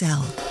words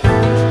excel.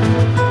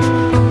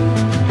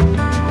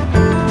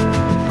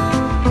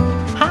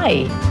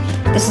 Hi,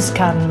 this is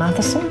Karen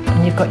Matheson,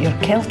 and you've got your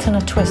Celt In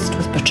A Twist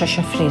with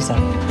Patricia Fraser.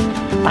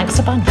 Thanks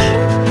a bunch.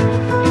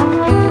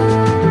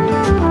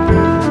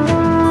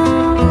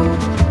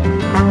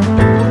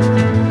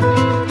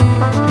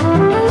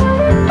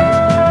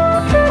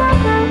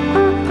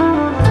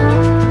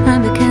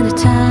 I'm kinda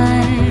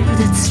tired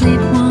that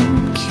sleep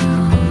won't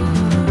cure.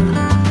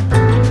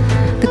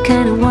 The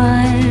kind of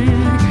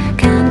wire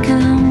can't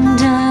come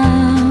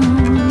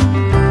down.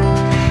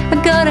 I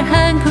got a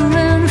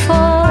hankering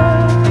for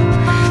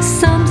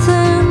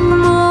something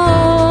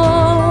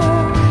more.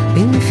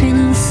 Been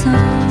feeling so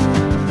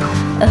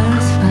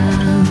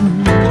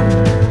earthbound.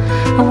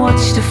 I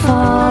watched a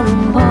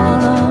falling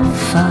ball of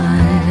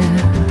fire,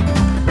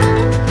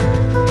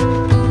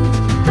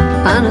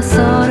 and I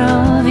thought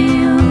of you.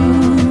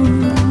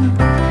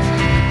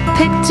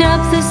 Picked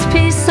up this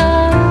piece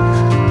of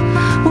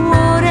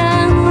wood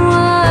and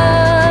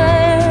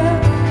wire,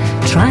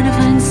 trying to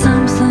find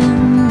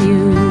something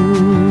new.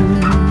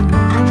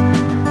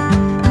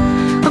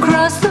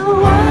 Across the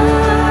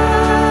wide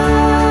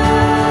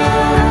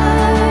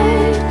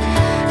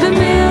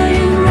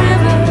Vermilion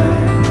River,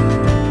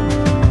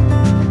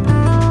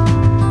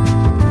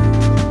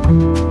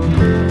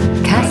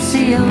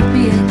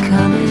 Cassiopeia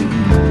coming,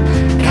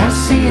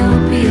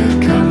 Cassiopeia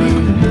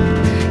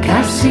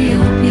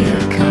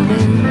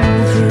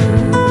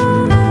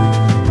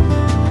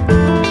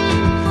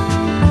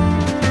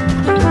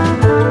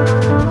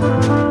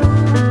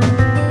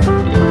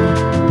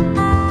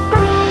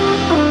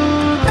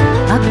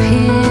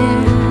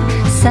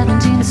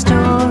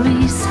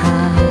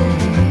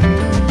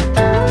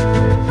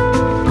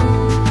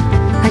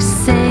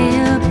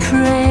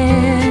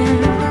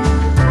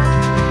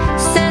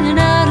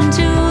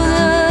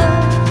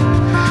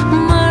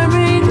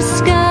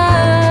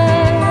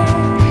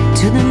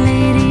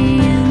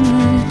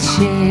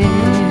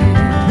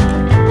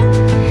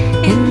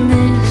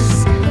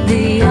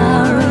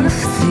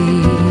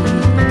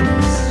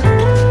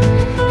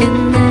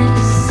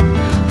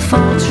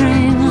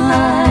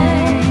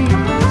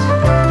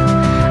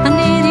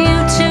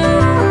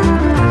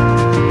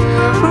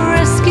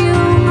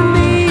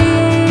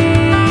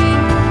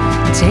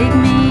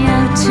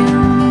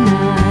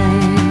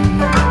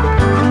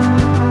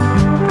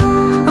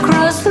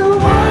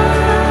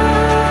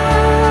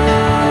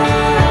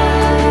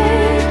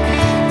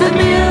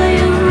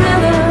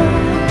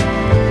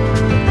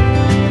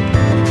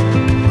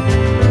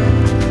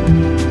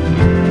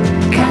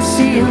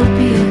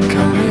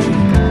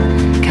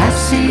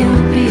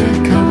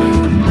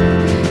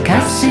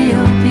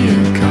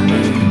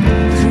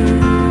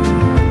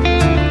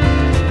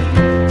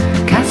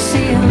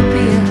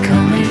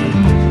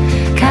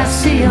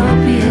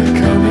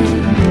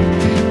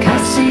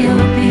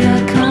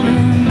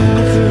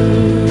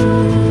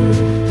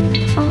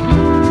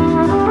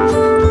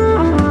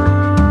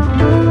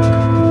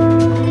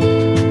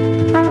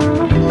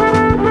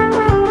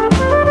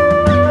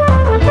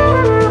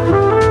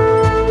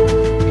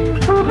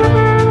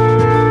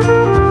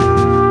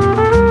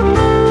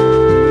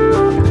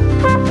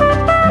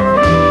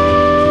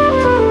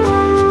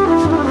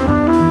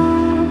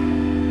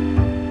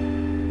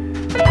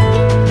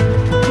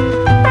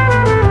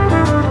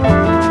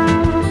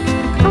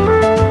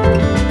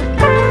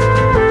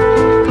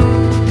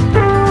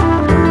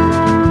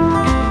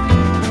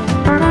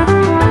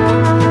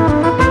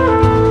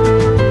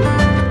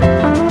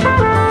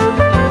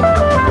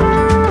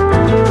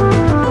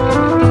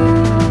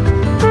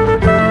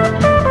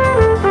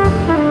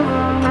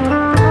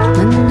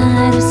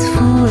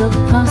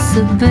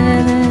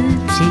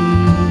possibility.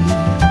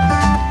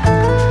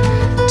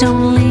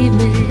 Don't leave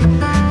me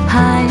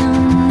high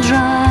and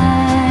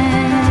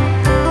dry.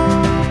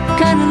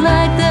 Kinda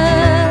like the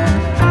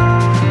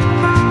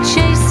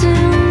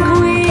chasing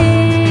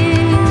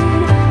queen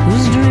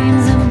whose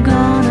dreams have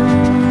gone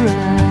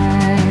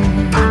awry.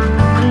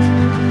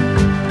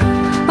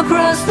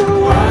 Across the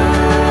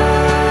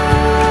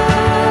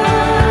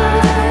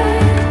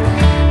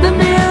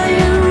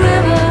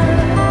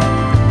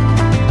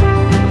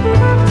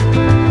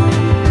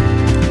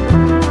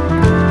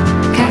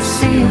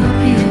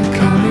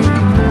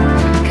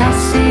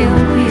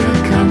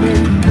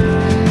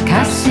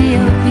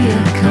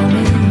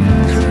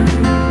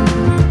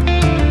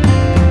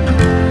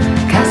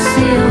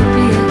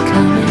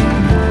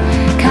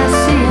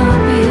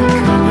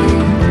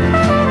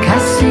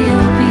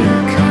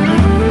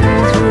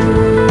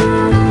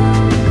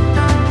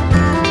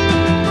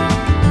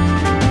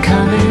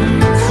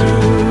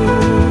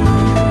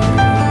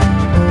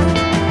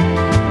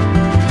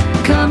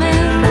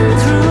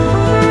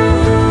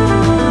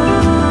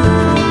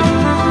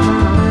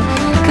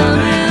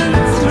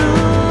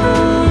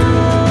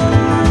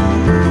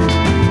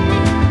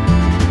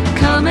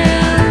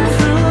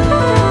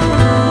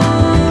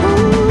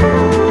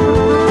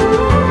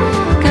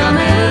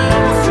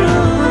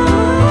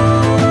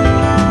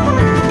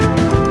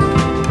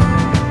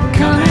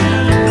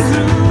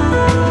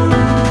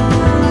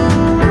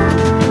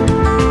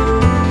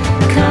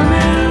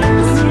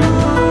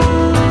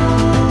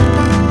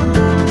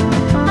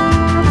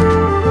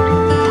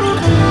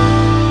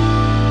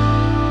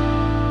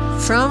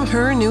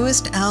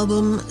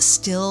album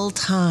Still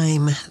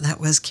Time. That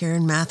was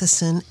Karen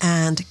Matheson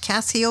and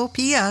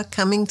Cassiopeia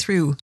coming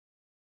through.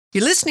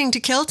 You're listening to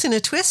Celt in a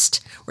Twist.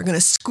 We're going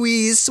to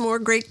squeeze some more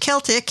great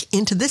Celtic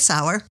into this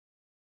hour.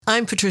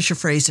 I'm Patricia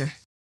Fraser.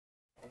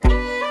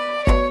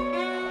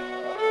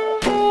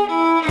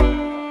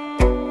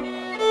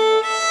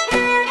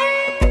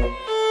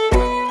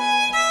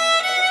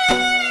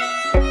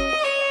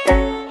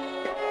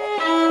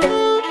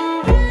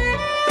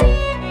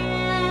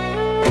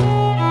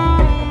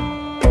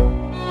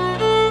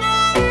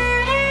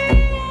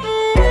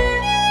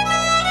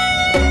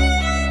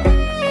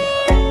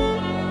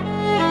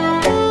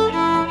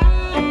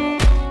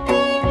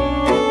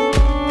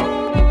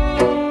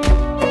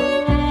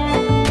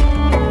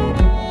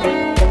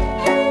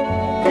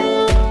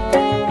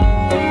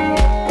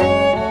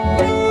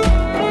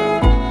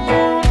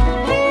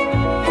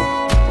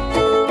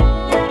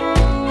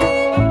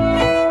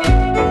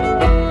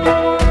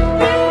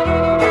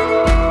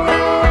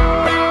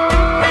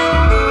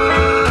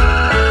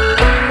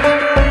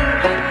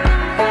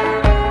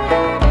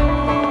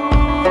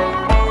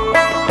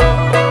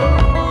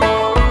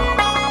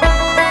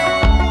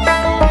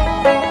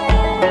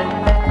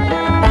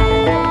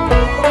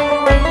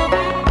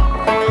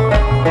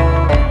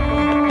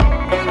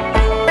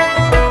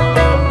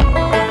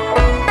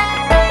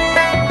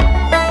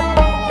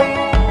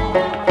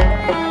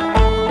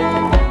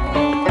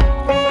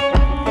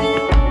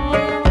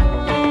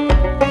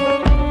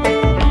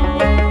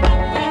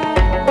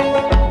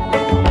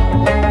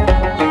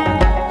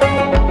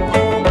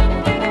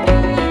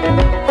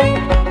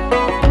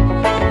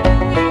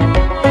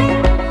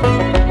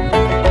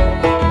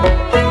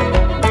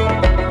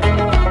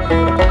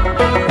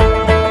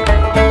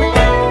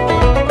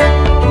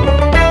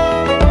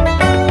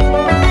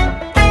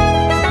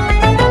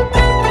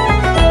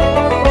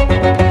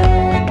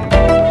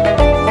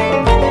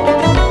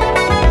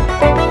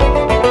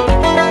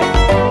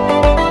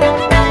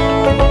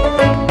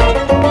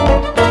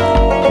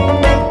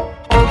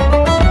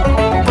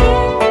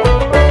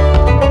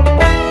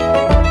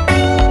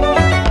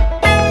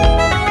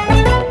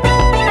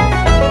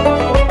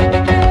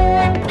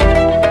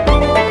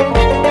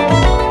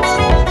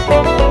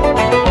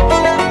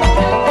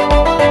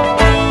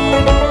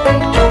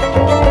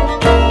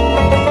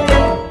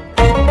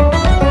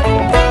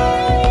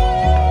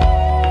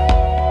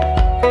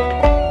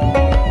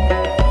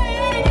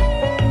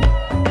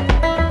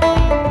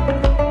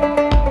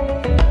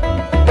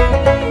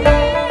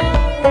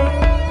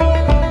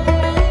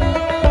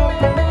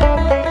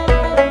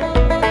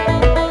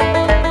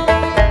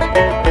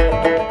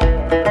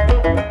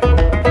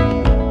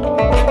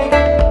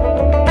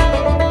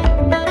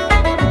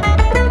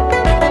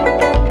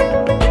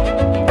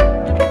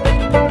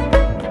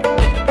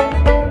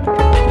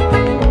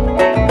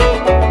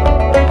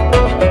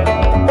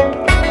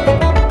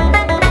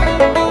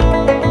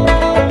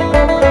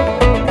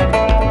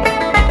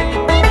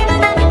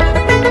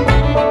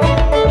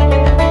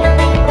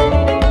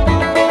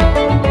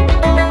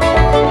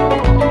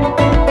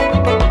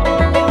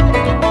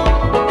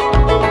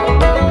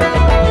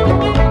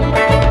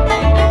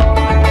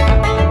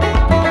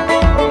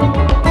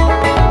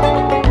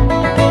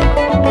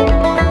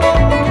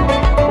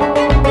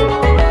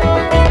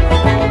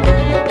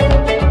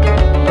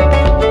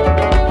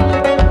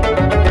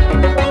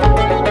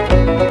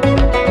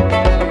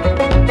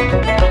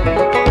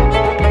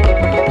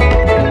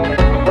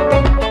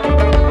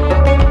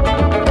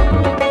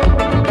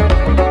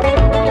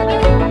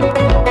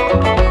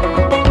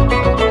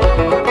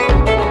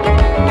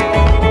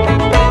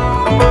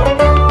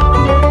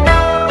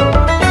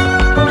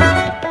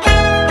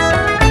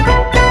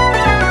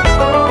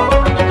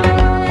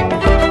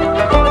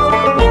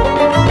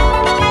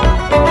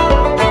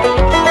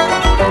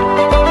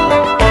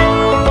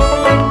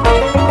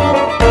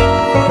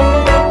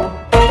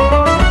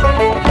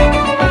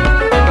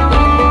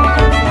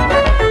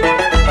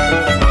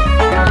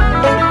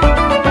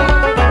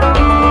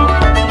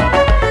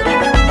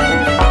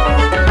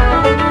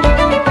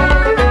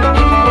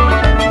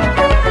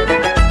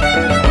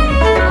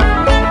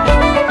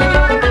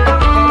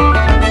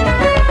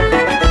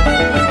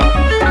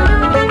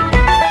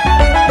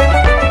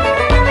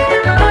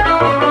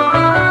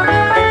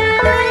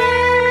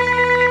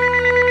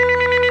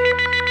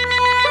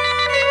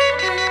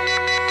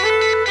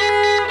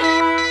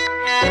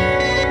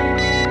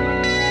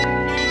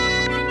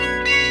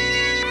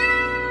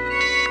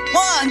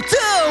 1, 2, 1,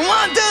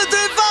 2, 3,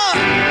 4.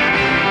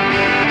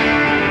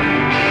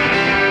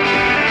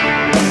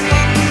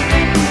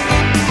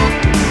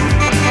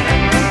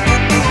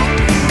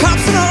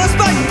 Cops and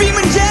horseback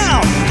beaming down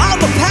on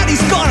the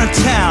Paddy's gone to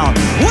town.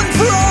 One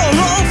for all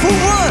for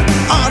one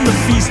on the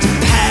Feast of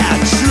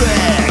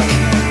Patrick.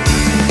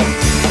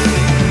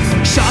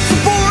 Shots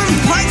are pouring,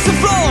 pints are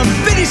flowing,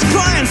 Biddy's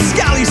crying,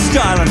 Scally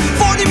styling.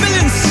 40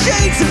 million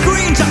shades of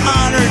green to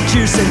honor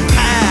dear St.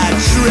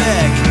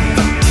 Patrick.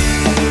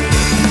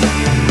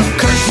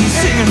 Cursing,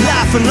 singing,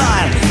 laughing,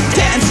 lying,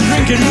 dancing,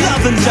 drinking,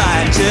 loving,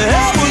 dying. To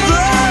hell with the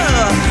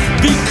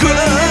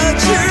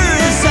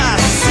begrudgers. I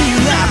see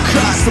you now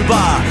across the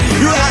bar.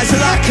 Your eyes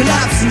are like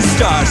collapsing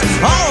stars.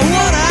 All I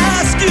wanna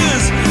ask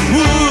is,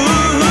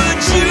 would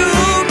you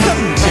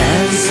come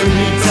dance with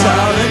me,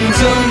 darling?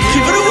 Don't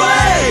give it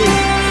away.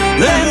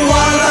 Then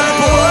while our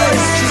boys,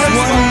 just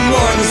one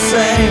more the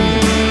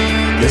same.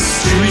 The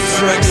streets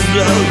are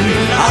exploding.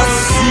 I'll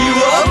see you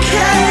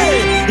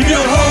okay if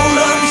you hold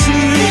on to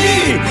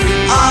me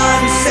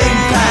on St.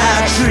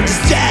 Patrick's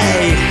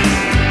Day.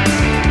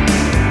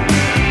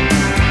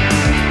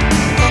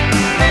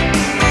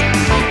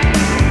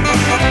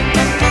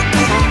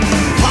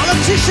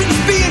 Politicians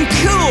being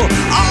cool,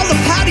 all the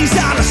Paddies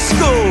out of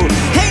school.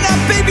 Hey now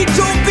baby,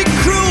 don't be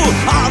cruel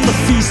on the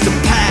Feast of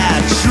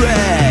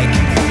Patrick.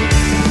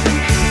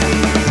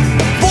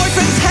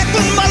 Boyfriends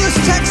heckling, mothers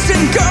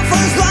texting,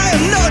 girlfriends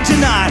lying, no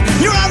denying.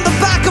 You're on the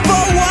back of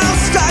a wild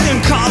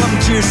stallion, call him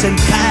dear St.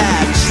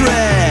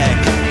 Patrick.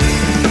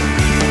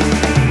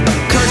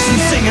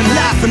 Cursing, singing,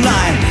 laughing,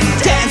 lying,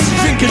 dancing,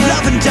 drinking,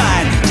 loving,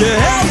 dying. To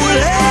hell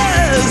with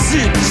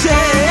hesitation.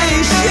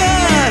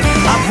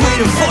 I've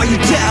waited for you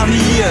down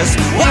the years.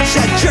 Watch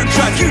that jerk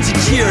drive you to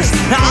tears.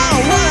 Now all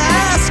I wanna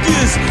ask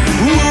is,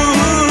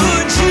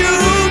 would you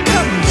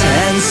come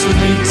dance with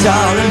me,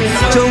 darling?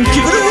 Don't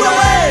give it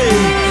away.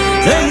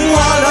 Then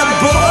wild eyed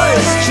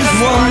boys, just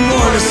one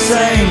more to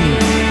sing.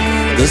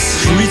 The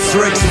streets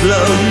are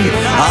exploding.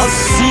 I'll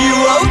see you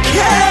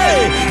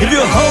okay if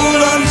you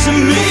hold on to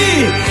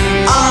me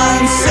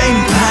on St.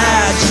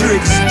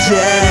 Patrick's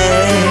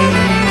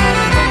Day.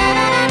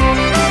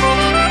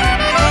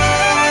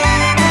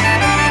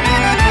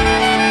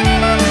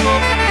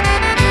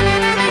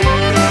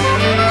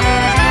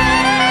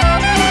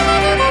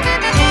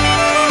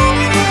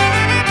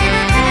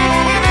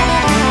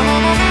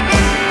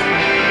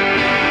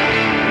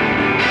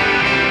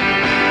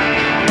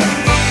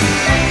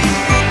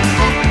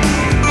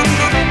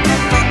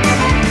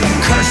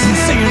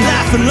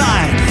 Laughing,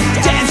 lying,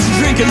 dancing,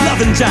 drinking,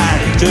 loving,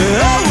 dying. To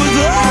hell with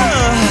the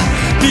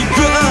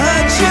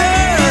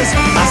begrudgers.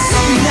 I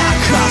see you now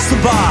across the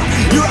bar.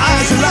 Your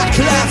eyes are like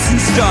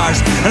collapsing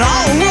stars. And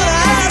all I wanna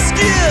ask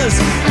is,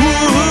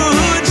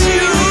 would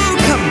you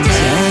come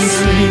dance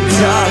with me,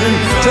 darling?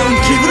 Don't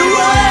give it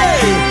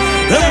away.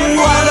 Them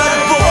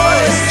wild-eyed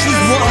boys,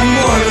 just one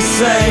more the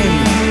same.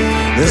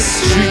 The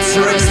streets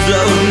are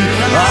exploding.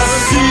 I'll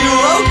see you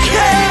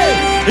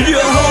okay if you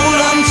hold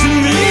on to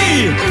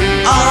me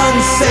on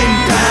St.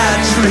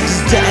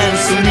 Patrick's.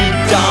 Dance with me,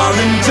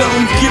 darling,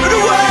 don't give it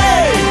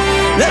away.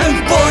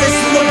 Them boys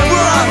from the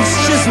Bronx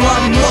just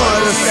want more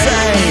the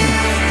same.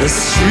 The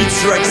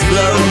streets are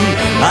exploding.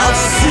 I'll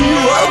see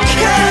you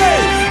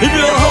okay if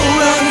you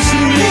hold on to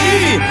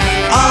me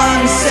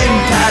on St.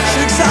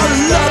 Patrick's. I'll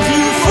love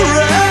you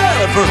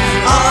forever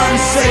on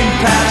St.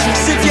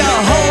 Patrick's if you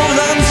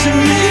hold on to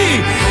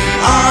me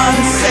on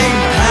St.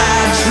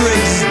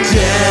 Patrick's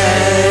Day.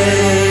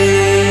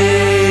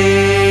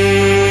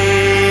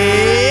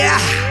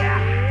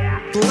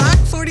 Black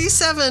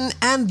 47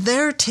 and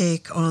their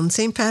take on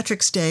St.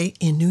 Patrick's Day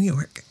in New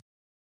York.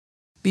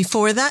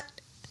 Before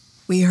that,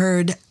 we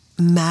heard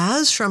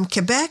Maz from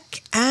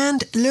Quebec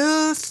and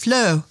Le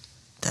Fleu,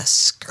 the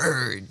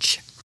Scourge.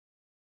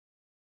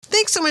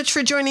 Thanks so much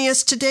for joining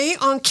us today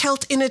on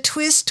Celt in a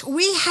Twist.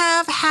 We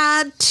have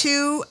had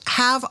to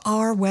have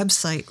our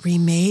website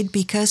remade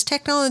because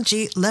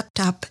technology leapt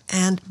up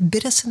and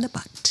bit us in the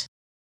butt.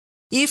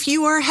 If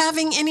you are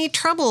having any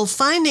trouble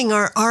finding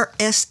our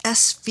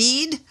RSS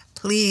feed,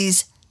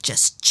 please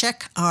just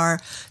check our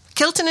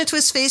Celt in a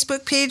Twist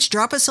Facebook page,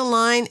 drop us a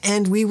line,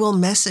 and we will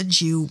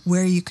message you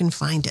where you can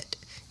find it,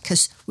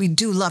 because we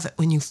do love it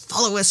when you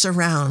follow us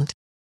around.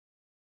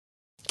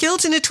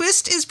 Celt in a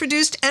Twist is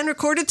produced and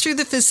recorded through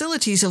the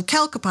facilities of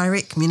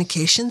Calcopyrate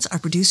Communications. Our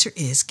producer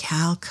is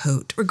Cal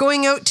Coate. We're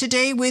going out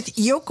today with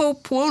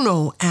Yoko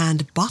Puono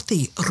and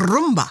Bothy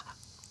Rumba.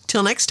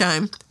 Till next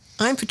time,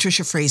 I'm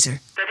Patricia Fraser.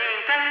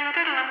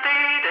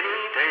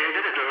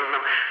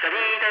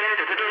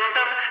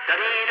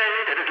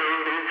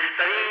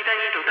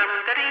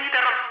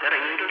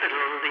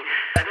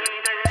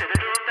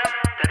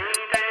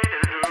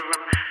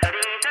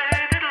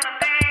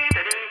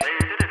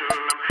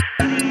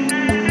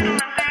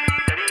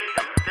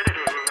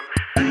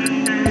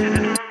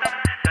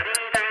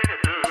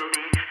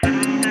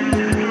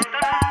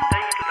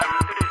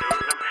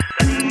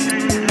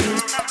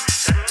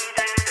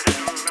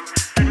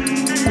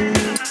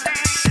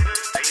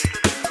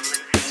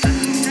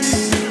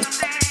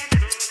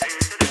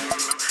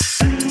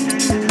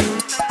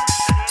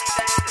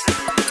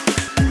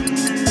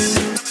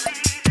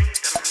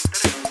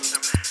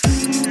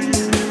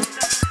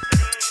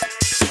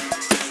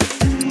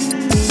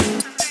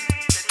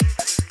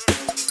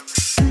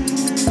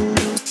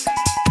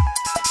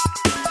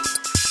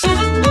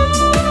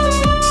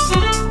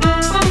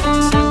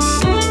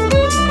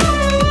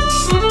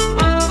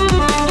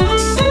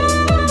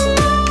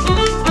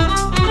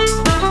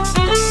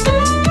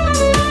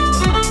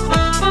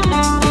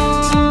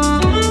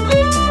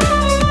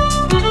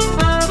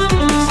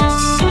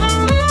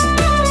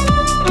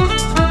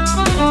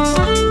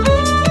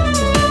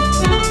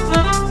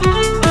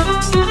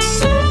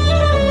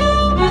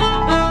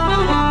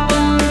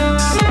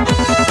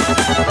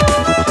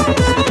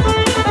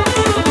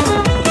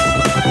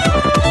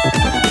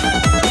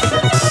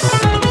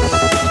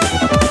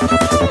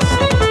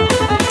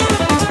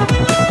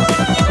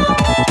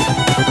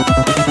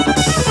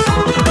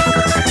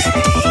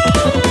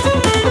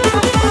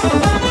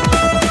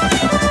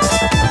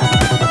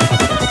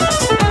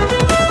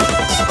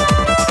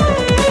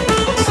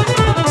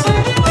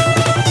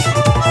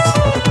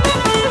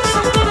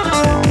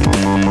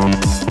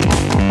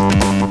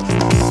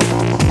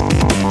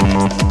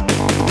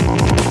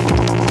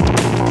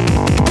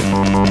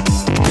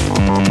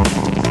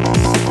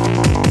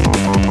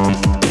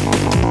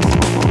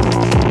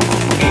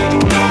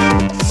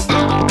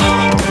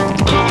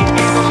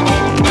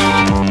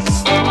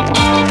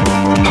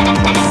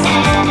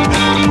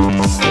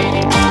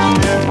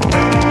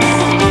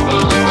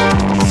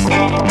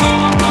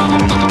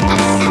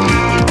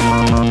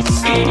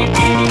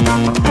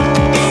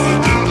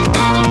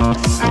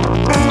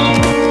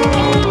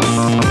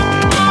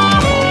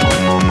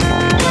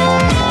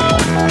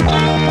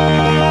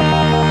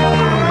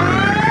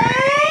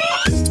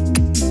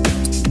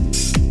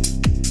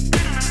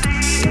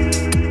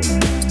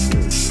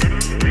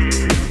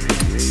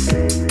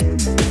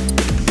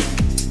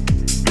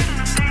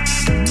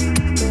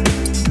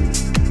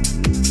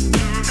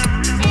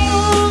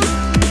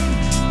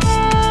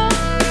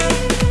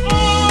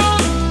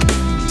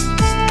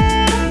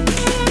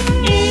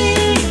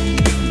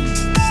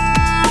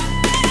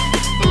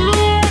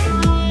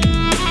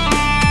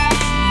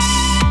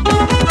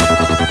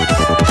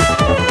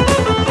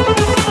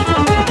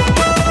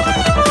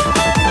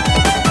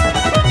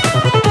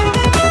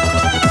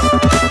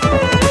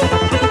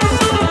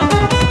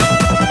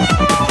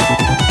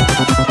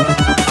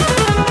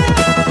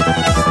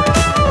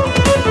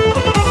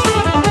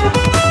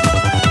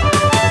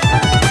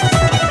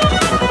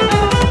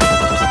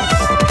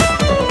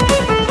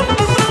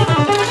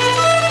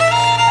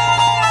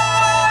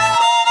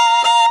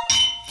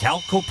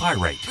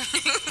 Copyright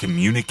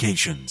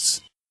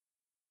Communications.